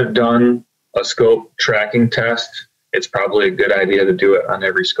guys haven't done a scope tracking test, it's probably a good idea to do it on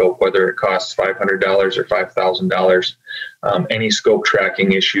every scope, whether it costs $500 or $5,000. Any scope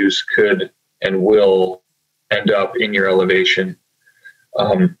tracking issues could and will end up in your elevation.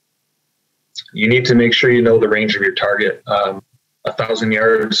 You need to make sure you know the range of your target. 1,000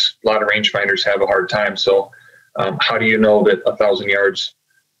 yards, a lot of rangefinders have a hard time. So how do you know that 1,000 yards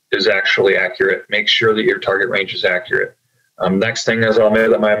is actually accurate? Make sure that your target range is accurate. Next thing is I'll measure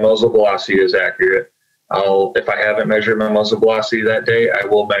that my muzzle velocity is accurate. If I haven't measured my muzzle velocity that day, I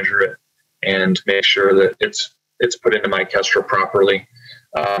will measure it and make sure that it's put into my Kestrel properly.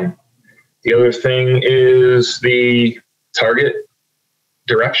 The other thing is the target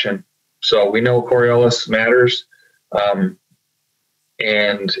direction. So we know Coriolis matters. And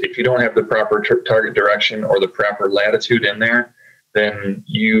if you don't have the proper target direction or the proper latitude in there, then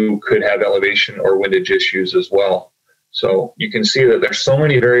you could have elevation or windage issues as well. So you can see that there's so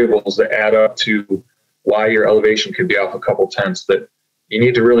many variables that add up to why your elevation could be off a couple tenths, that you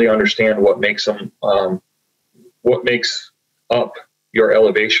need to really understand what makes them, what makes up your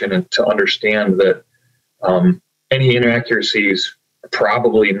elevation, and to understand that any inaccuracies are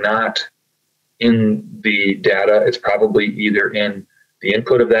probably not in the data. It's probably either in the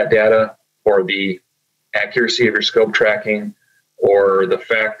input of that data, or the accuracy of your scope tracking, or the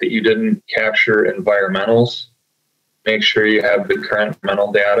fact that you didn't capture environmentals. Make sure you have the current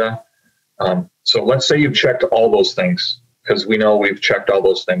environmental data. So let's say you've checked all those things, because we know we've checked all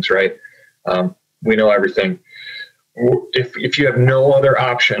those things, right? We know everything. If you have no other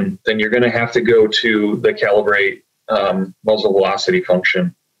option, then you're going to have to go to the calibrate muzzle velocity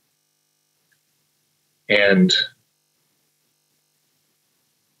function. And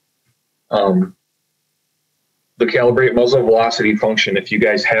the calibrate muzzle velocity function, if you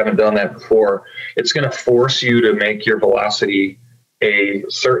guys haven't done that before, it's going to force you to make your velocity a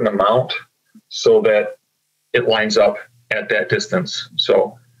certain amount so that it lines up at that distance.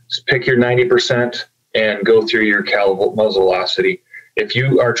 So just pick your 90% and go through your muzzle velocity. If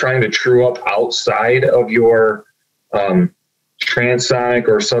you are trying to true up outside of your transonic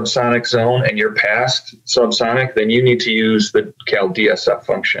or subsonic zone and you're past subsonic, then you need to use the cal DSF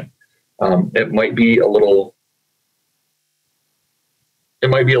function. It might be a little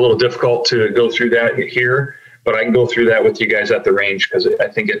difficult to go through that here, but I can go through that with you guys at the range, because I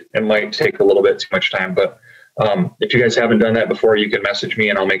think it might take a little bit too much time. But if you guys haven't done that before, you can message me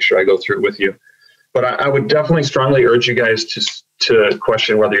and I'll make sure I go through it with you. But I would definitely strongly urge you guys to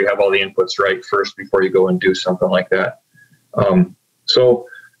question whether you have all the inputs right first before you go and do something like that. So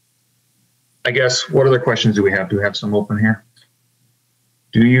I guess, what other questions do we have? Do we have some open here?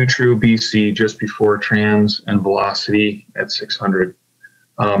 Do you true BC just before trans and velocity at 600?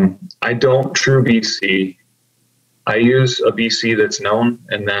 I don't true BC. I use a BC that's known,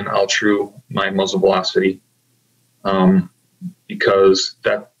 and then I'll true my muzzle velocity, because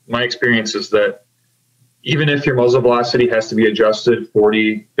my experience is that even if your muzzle velocity has to be adjusted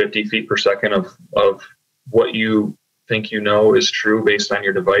 40, 50 feet per second of what you think you know is true based on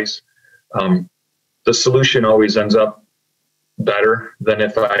your device, the solution always ends up better than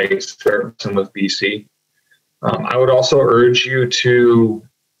if I start with BC. I would also urge you to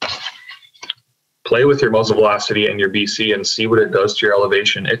play with your muzzle velocity and your BC and see what it does to your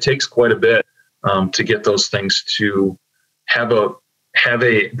elevation. It takes quite a bit to get those things to have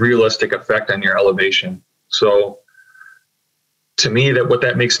a realistic effect on your elevation. So to me, what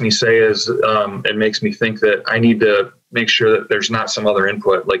that makes me say is, it makes me think that I need to make sure that there's not some other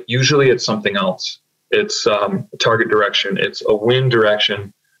input. Like usually it's something else. It's target direction. It's a wind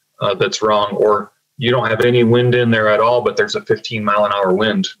direction that's wrong, or you don't have any wind in there at all, but there's a 15-mile-an-hour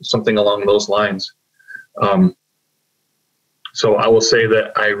wind, something along those lines. So I will say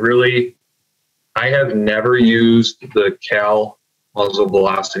that I have never used the cal muzzle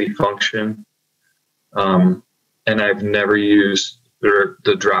velocity function, and I've never used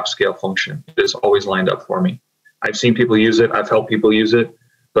the drop scale function. It is always lined up for me. I've seen people use it. I've helped people use it,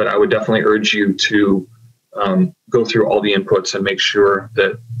 but I would definitely urge you to go through all the inputs and make sure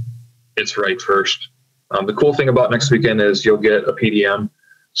that it's right first. The cool thing about next weekend is you'll get a PDM,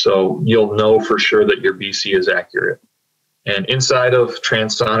 so you'll know for sure that your BC is accurate. And inside of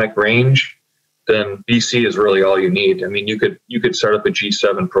transonic range, then BC is really all you need. I mean, you could start up a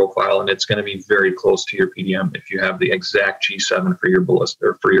G7 profile, and it's going to be very close to your PDM if you have the exact G7 for your ballista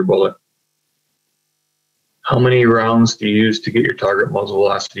or for your bullet. How many rounds do you use to get your target muzzle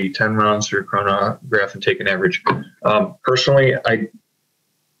velocity? 10 rounds through chronograph and take an average. Personally,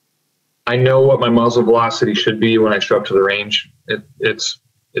 I know what my muzzle velocity should be when I show up to the range. It's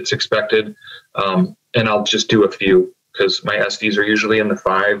expected, and I'll just do a few because my SDs are usually in the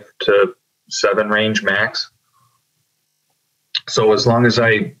 5 to 7 range max. So as long as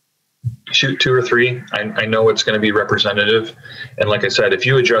I shoot 2 or 3, I know it's going to be representative. And like I said, if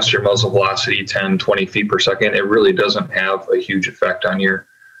you adjust your muzzle velocity 10, 20 feet per second, it really doesn't have a huge effect on your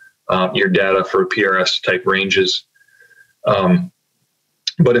data for PRS type ranges.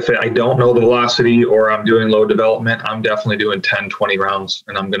 But if I don't know the velocity or I'm doing low development, I'm definitely doing 10, 20 rounds,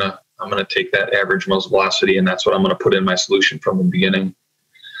 and I'm gonna take that average muzzle velocity, and that's what I'm gonna put in my solution from the beginning.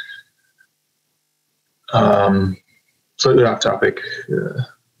 Slightly off topic.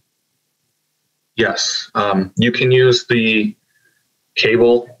 Yes, you can use the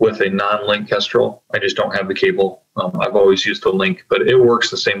cable with a non-link Kestrel. I just don't have the cable. I've always used the link, but it works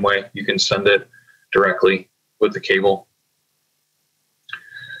the same way. You can send it directly with the cable.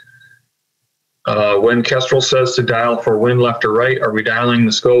 When Kestrel says to dial for wind left or right, are we dialing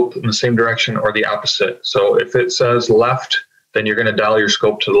the scope in the same direction or the opposite? So if it says left, then you're going to dial your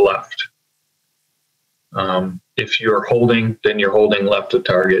scope to the left. If you're holding, then you're holding left of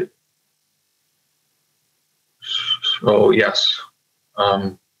target. So yes.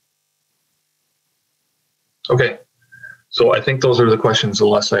 Okay. So I think those are the questions,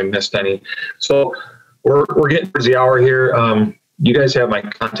 unless I missed any. So we're getting towards the hour here. You guys have my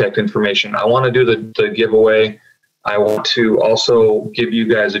contact information. I want to do the giveaway. I want to also give you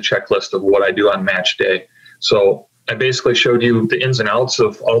guys a checklist of what I do on match day. So I basically showed you the ins and outs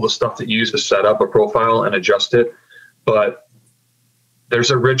of all the stuff that you use to set up a profile and adjust it. But there's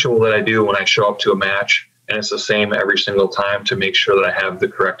a ritual that I do when I show up to a match, and it's the same every single time to make sure that I have the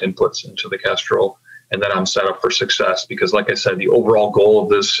correct inputs into the Kestrel and that I'm set up for success. Because like I said, the overall goal of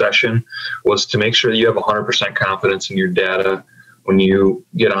this session was to make sure that you have 100% confidence in your data when you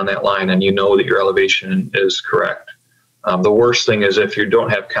get on that line and you know that your elevation is correct. The worst thing is if you don't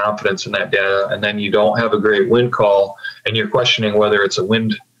have confidence in that data and then you don't have a great wind call and you're questioning whether it's a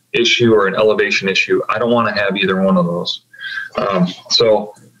wind issue or an elevation issue. I don't want to have either one of those.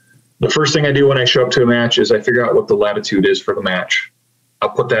 So the first thing I do when I show up to a match is I figure out what the latitude is for the match.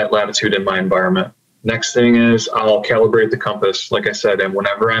 I'll put that latitude in my environment. Next thing is I'll calibrate the compass, like I said, and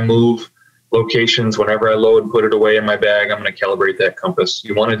whenever I move locations, whenever I load, put it away in my bag, I'm going to calibrate that compass.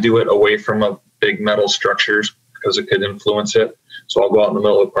 You want to do it away from a big metal structures because it could influence it. So I'll go out in the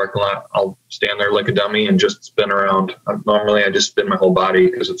middle of the parking lot. I'll stand there like a dummy and just spin around. Normally I just spin my whole body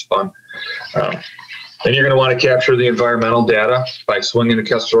because it's fun. Then you're going to want to capture the environmental data by swinging the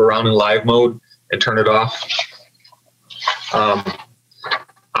Kestrel around in live mode and turn it off.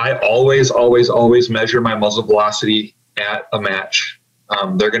 I always measure my muzzle velocity at a match.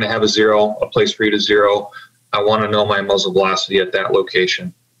 They're going to have a 0, a place for you to 0. I want to know my muzzle velocity at that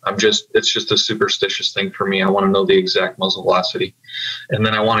location. It's just a superstitious thing for me. I want to know the exact muzzle velocity. And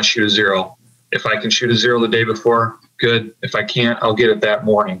then I want to shoot a 0. If I can shoot a 0 the day before, good. If I can't, I'll get it that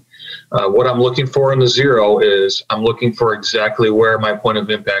morning. What I'm looking for in the 0 is I'm looking for exactly where my point of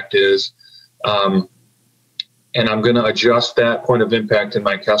impact is. And I'm going to adjust that point of impact in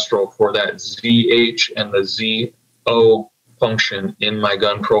my Kestrel for that ZH and the ZO function in my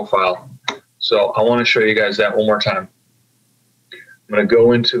gun profile. So I want to show you guys that one more time. I'm going to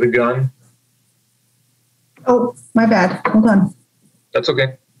go into the gun. Oh, my bad. Hold on. That's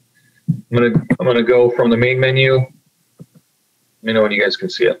okay. I'm gonna go from the main menu. Let me know when you guys can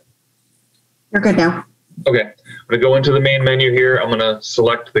see it. You're good now. Okay. I'm going to go into the main menu here. I'm going to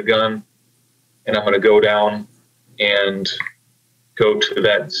select the gun, and I'm going to go down and go to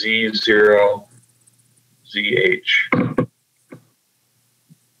that Z0 ZH.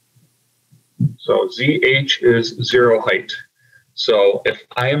 So ZH is 0 height. So if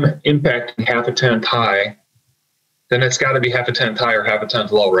I am impacting half a tenth high, then it's got to be half a tenth high or half a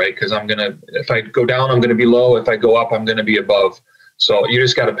tenth low, right? Because if I go down, I'm going to be low. If I go up, I'm going to be above. So you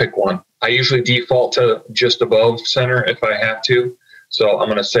just got to pick one. I usually default to just above center if I have to. So I'm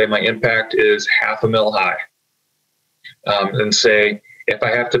going to say my impact is half a mil high. And say if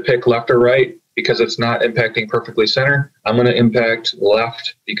I have to pick left or right because it's not impacting perfectly center, I'm going to impact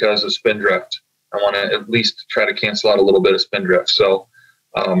left because of spin drift. I want to at least try to cancel out a little bit of spin drift. So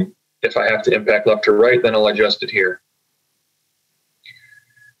if I have to impact left or right, then I'll adjust it here.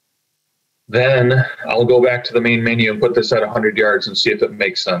 Then I'll go back to the main menu and put this at 100 yards and see if it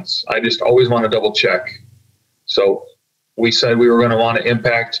makes sense. I just always want to double check. So we said we were going to want to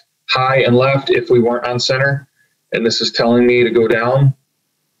impact high and left if we weren't on center. And this is telling me to go down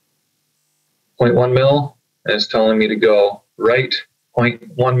 0.1 mil, and it's telling me to go right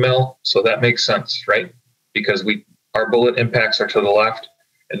 0.1 mil. So that makes sense, right? Because our bullet impacts are to the left,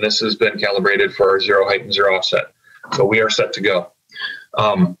 and this has been calibrated for our 0 height and 0 offset. So we are set to go.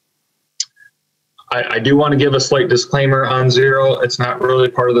 I do want to give a slight disclaimer on 0. It's not really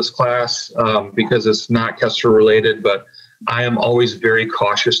part of this class because it's not Kestrel related, but I am always very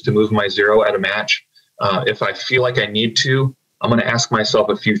cautious to move my 0 at a match. If I feel like I need to, I'm going to ask myself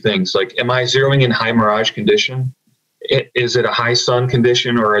a few things. Like, am I zeroing in high mirage condition? Is it a high sun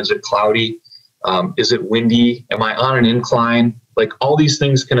condition, or is it cloudy? Is it windy? Am I on an incline? Like, all these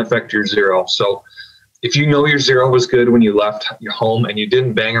things can affect your 0. So if you know your 0 was good when you left your home and you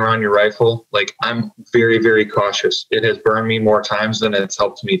didn't bang around your rifle, like, I'm very, very cautious. It has burned me more times than it's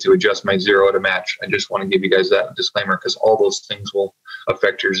helped me to adjust my 0 at a match. I just want to give you guys that disclaimer because all those things will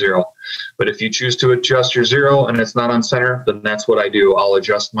affect your 0. But if you choose to adjust your 0 and it's not on center, then that's what I do. I'll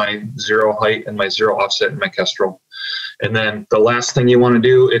adjust my 0 height and my 0 offset in my Kestrel. And then the last thing you want to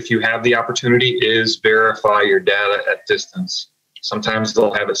do, if you have the opportunity, is verify your data at distance. Sometimes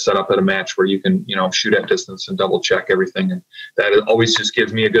they'll have it set up at a match where you can, shoot at distance and double check everything. And that always just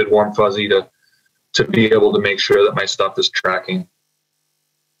gives me a good warm fuzzy to be able to make sure that my stuff is tracking.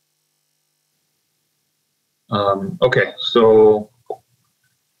 Okay, so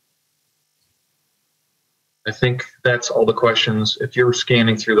I think that's all the questions. If you're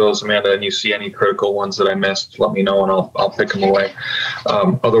scanning through those, Amanda, and you see any critical ones that I missed, let me know and I'll pick them away.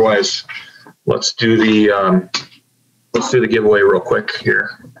 Otherwise, let's do the giveaway real quick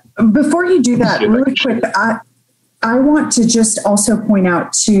here. Before you do that, really quick, I want to just also point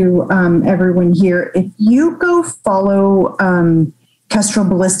out to everyone here, if you go follow Kestrel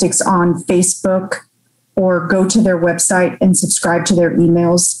Ballistics on Facebook or go to their website and subscribe to their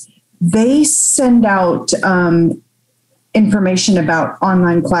emails, they send out information about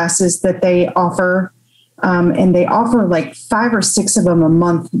online classes that they offer. And they offer like 5 or 6 of them a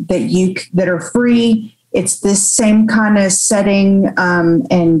month that are free. It's this same kind of setting.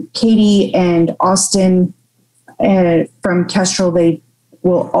 And Katie and Austin from Kestrel, they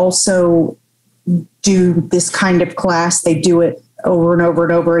will also do this kind of class. They do it over and over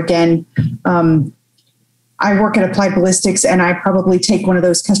and over again. I work at Applied Ballistics, and I probably take one of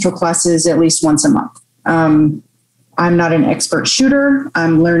those Kestrel classes at least once a month. I'm not an expert shooter.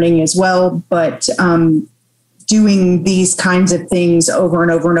 I'm learning as well, but doing these kinds of things over and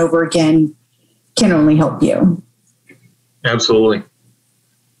over and over again can only help you. Absolutely.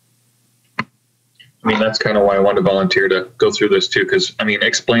 I mean, that's kind of why I wanted to volunteer to go through this too, because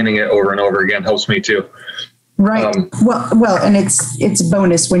explaining it over and over again helps me too. Right. Well, and it's a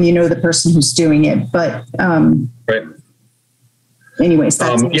bonus when you know the person who's doing it. But right. Anyways,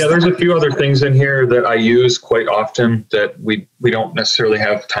 there's a few other things in here that I use quite often that we don't necessarily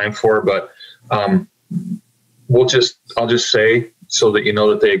have time for, but I'll just say so that you know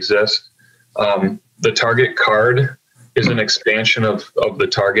that they exist. The target card is an expansion of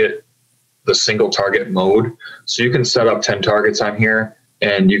the single target mode. So you can set up 10 targets on here,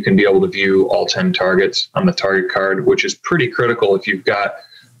 and you can be able to view all 10 targets on the target card, which is pretty critical if you've got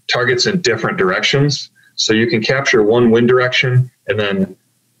targets in different directions. So you can capture one wind direction and then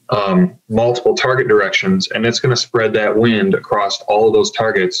multiple target directions, and it's going to spread that wind across all of those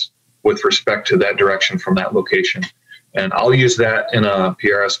targets with respect to that direction from that location. And I'll use that in a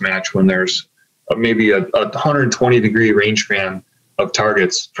PRS match when there's maybe a 120-degree range span of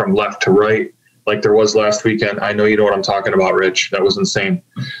targets from left to right, like there was last weekend. I know you know what I'm talking about, Rich. That was insane.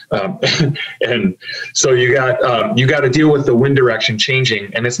 And so you got to deal with the wind direction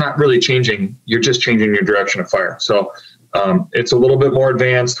changing, and it's not really changing. You're just changing your direction of fire. So it's a little bit more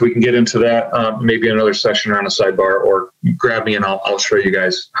advanced. We can get into that maybe another session or on a sidebar, or grab me and I'll show you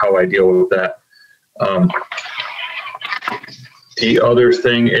guys how I deal with that. The other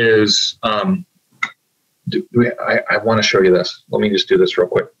thing is, I want to show you this. Let me just do this real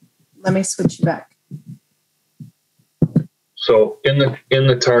quick. Let me switch you back. So in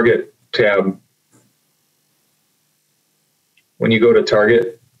the target tab, when you go to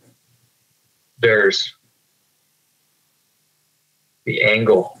target, there's the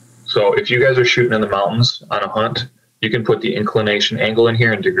angle. So if you guys are shooting in the mountains on a hunt, you can put the inclination angle in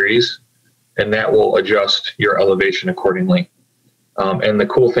here in degrees, and that will adjust your elevation accordingly. And the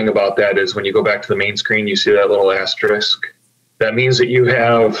cool thing about that is when you go back to the main screen, you see that little asterisk. That means that you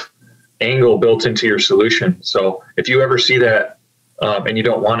have angle built into your solution. So if you ever see that and you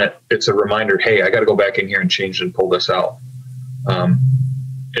don't want it, it's a reminder, hey, I got to go back in here and change and pull this out.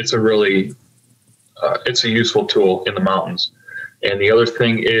 It's a really, it's a useful tool in the mountains. And the other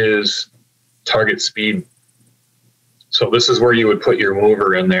thing is target speed. So this is where you would put your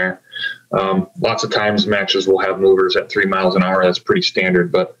mover in there. Lots of times matches will have movers at 3 miles an hour. That's pretty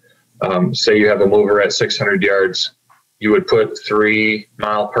standard. But say you have a mover at 600 yards, you would put 3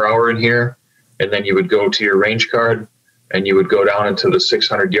 mile per hour in here, and then you would go to your range card and you would go down into the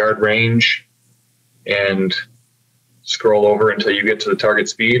 600 yard range and scroll over until you get to the target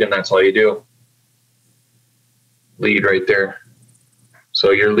speed, and that's all you do. Lead right there.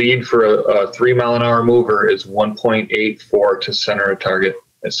 So your lead for a 3 mile an hour mover is 1.84 to center a target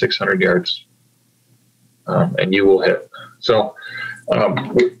at 600 yards, and you will hit. So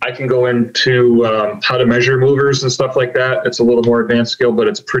I can go into how to measure movers and stuff like that. It's a little more advanced skill, but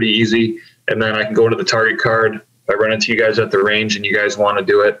it's pretty easy. And then I can go into the target card. If I run into you guys at the range and you guys want to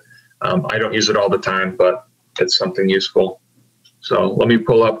do it, I don't use it all the time, but it's something useful. So let me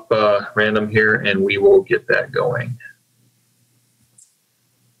pull up random here and we will get that going.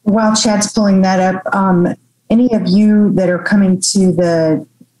 While Chad's pulling that up, any of you that are coming to the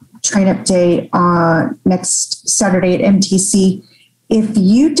train up day next Saturday at MTC, if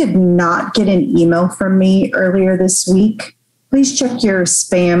you did not get an email from me earlier this week, please check your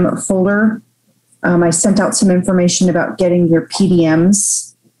spam folder. I sent out some information about getting your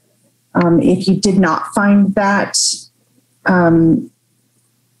PDMs. If you did not find that, can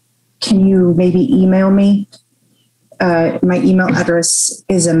you maybe email me? My email address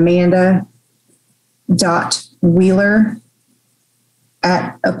is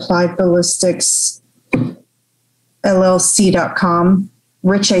amanda.wheeler@appliedballisticsllc.com.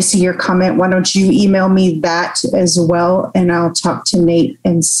 Rich, I see your comment. Why don't you email me that as well, and I'll talk to Nate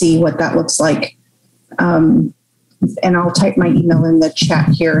and see what that looks like. And I'll type my email in the chat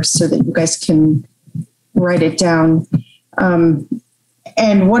here so that you guys can write it down. And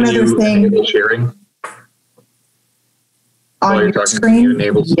one other thing. Enable sharing? On While you're your talking, screen? you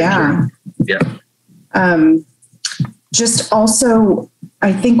enable sharing? Yeah. Just also,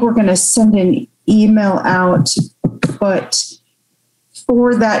 I think we're going to send an email out, but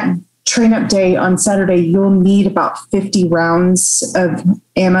for that train up day on Saturday, you'll need about 50 rounds of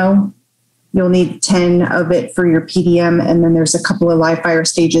ammo. You'll need 10 of it for your PDM, and then there's a couple of live fire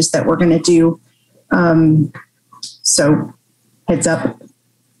stages that we're going to do. So heads up.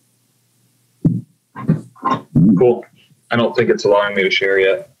 Cool. I don't think it's allowing me to share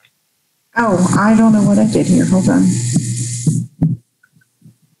yet. Oh, I don't know what I did here. Hold on.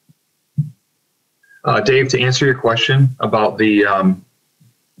 Dave, to answer your question about the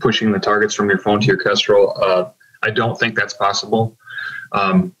pushing the targets from your phone to your Kestrel, I don't think that's possible.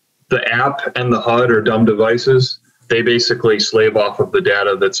 The app and the HUD are dumb devices. They basically slave off of the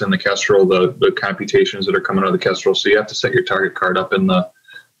data that's in the Kestrel, the computations that are coming out of the Kestrel. So you have to set your target card up in the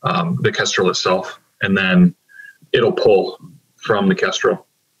Kestrel itself, and then it'll pull from the Kestrel.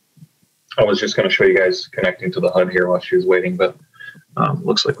 I was just going to show you guys connecting to the HUD here while she was waiting, but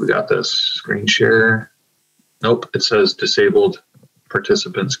looks like we got this. Screen share. Nope, it says disabled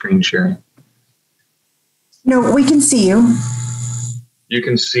participant screen sharing. No, we can see you. You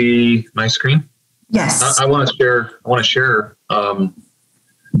can see my screen? Yes. I want to share. I want to share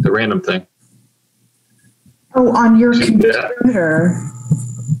the random thing. Oh, on your computer.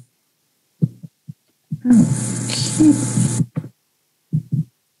 Okay.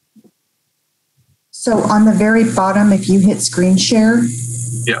 So on the very bottom, if you hit screen share.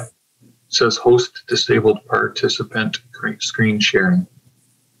 Yeah. It says host disabled participant screen sharing.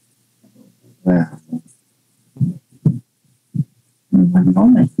 Well, one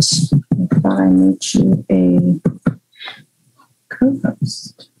moment. I thought I made you a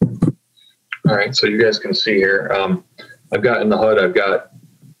co-host. All right. So you guys can see here. I've got in the HUD, I've got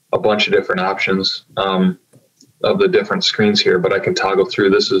a bunch of different options of the different screens here, but I can toggle through.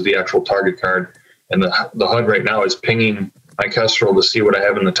 This is the actual target card. And the HUD right now is pinging my Kestrel to see what I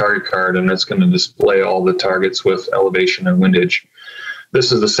have in the target card, and it's going to display all the targets with elevation and windage.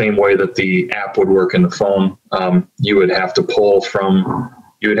 This is the same way that the app would work in the phone. You would have to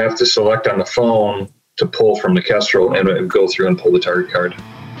select on the phone to pull from the Kestrel, and it would go through and pull the target card.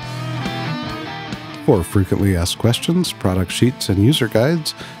 For frequently asked questions, product sheets, and user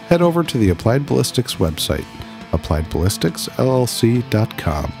guides, head over to the Applied Ballistics website,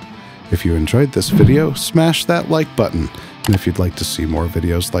 appliedballisticsllc.com. If you enjoyed this video, smash that like button. And if you'd like to see more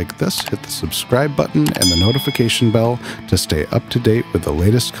videos like this, hit the subscribe button and the notification bell to stay up to date with the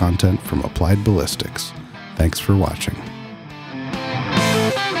latest content from Applied Ballistics. Thanks for watching.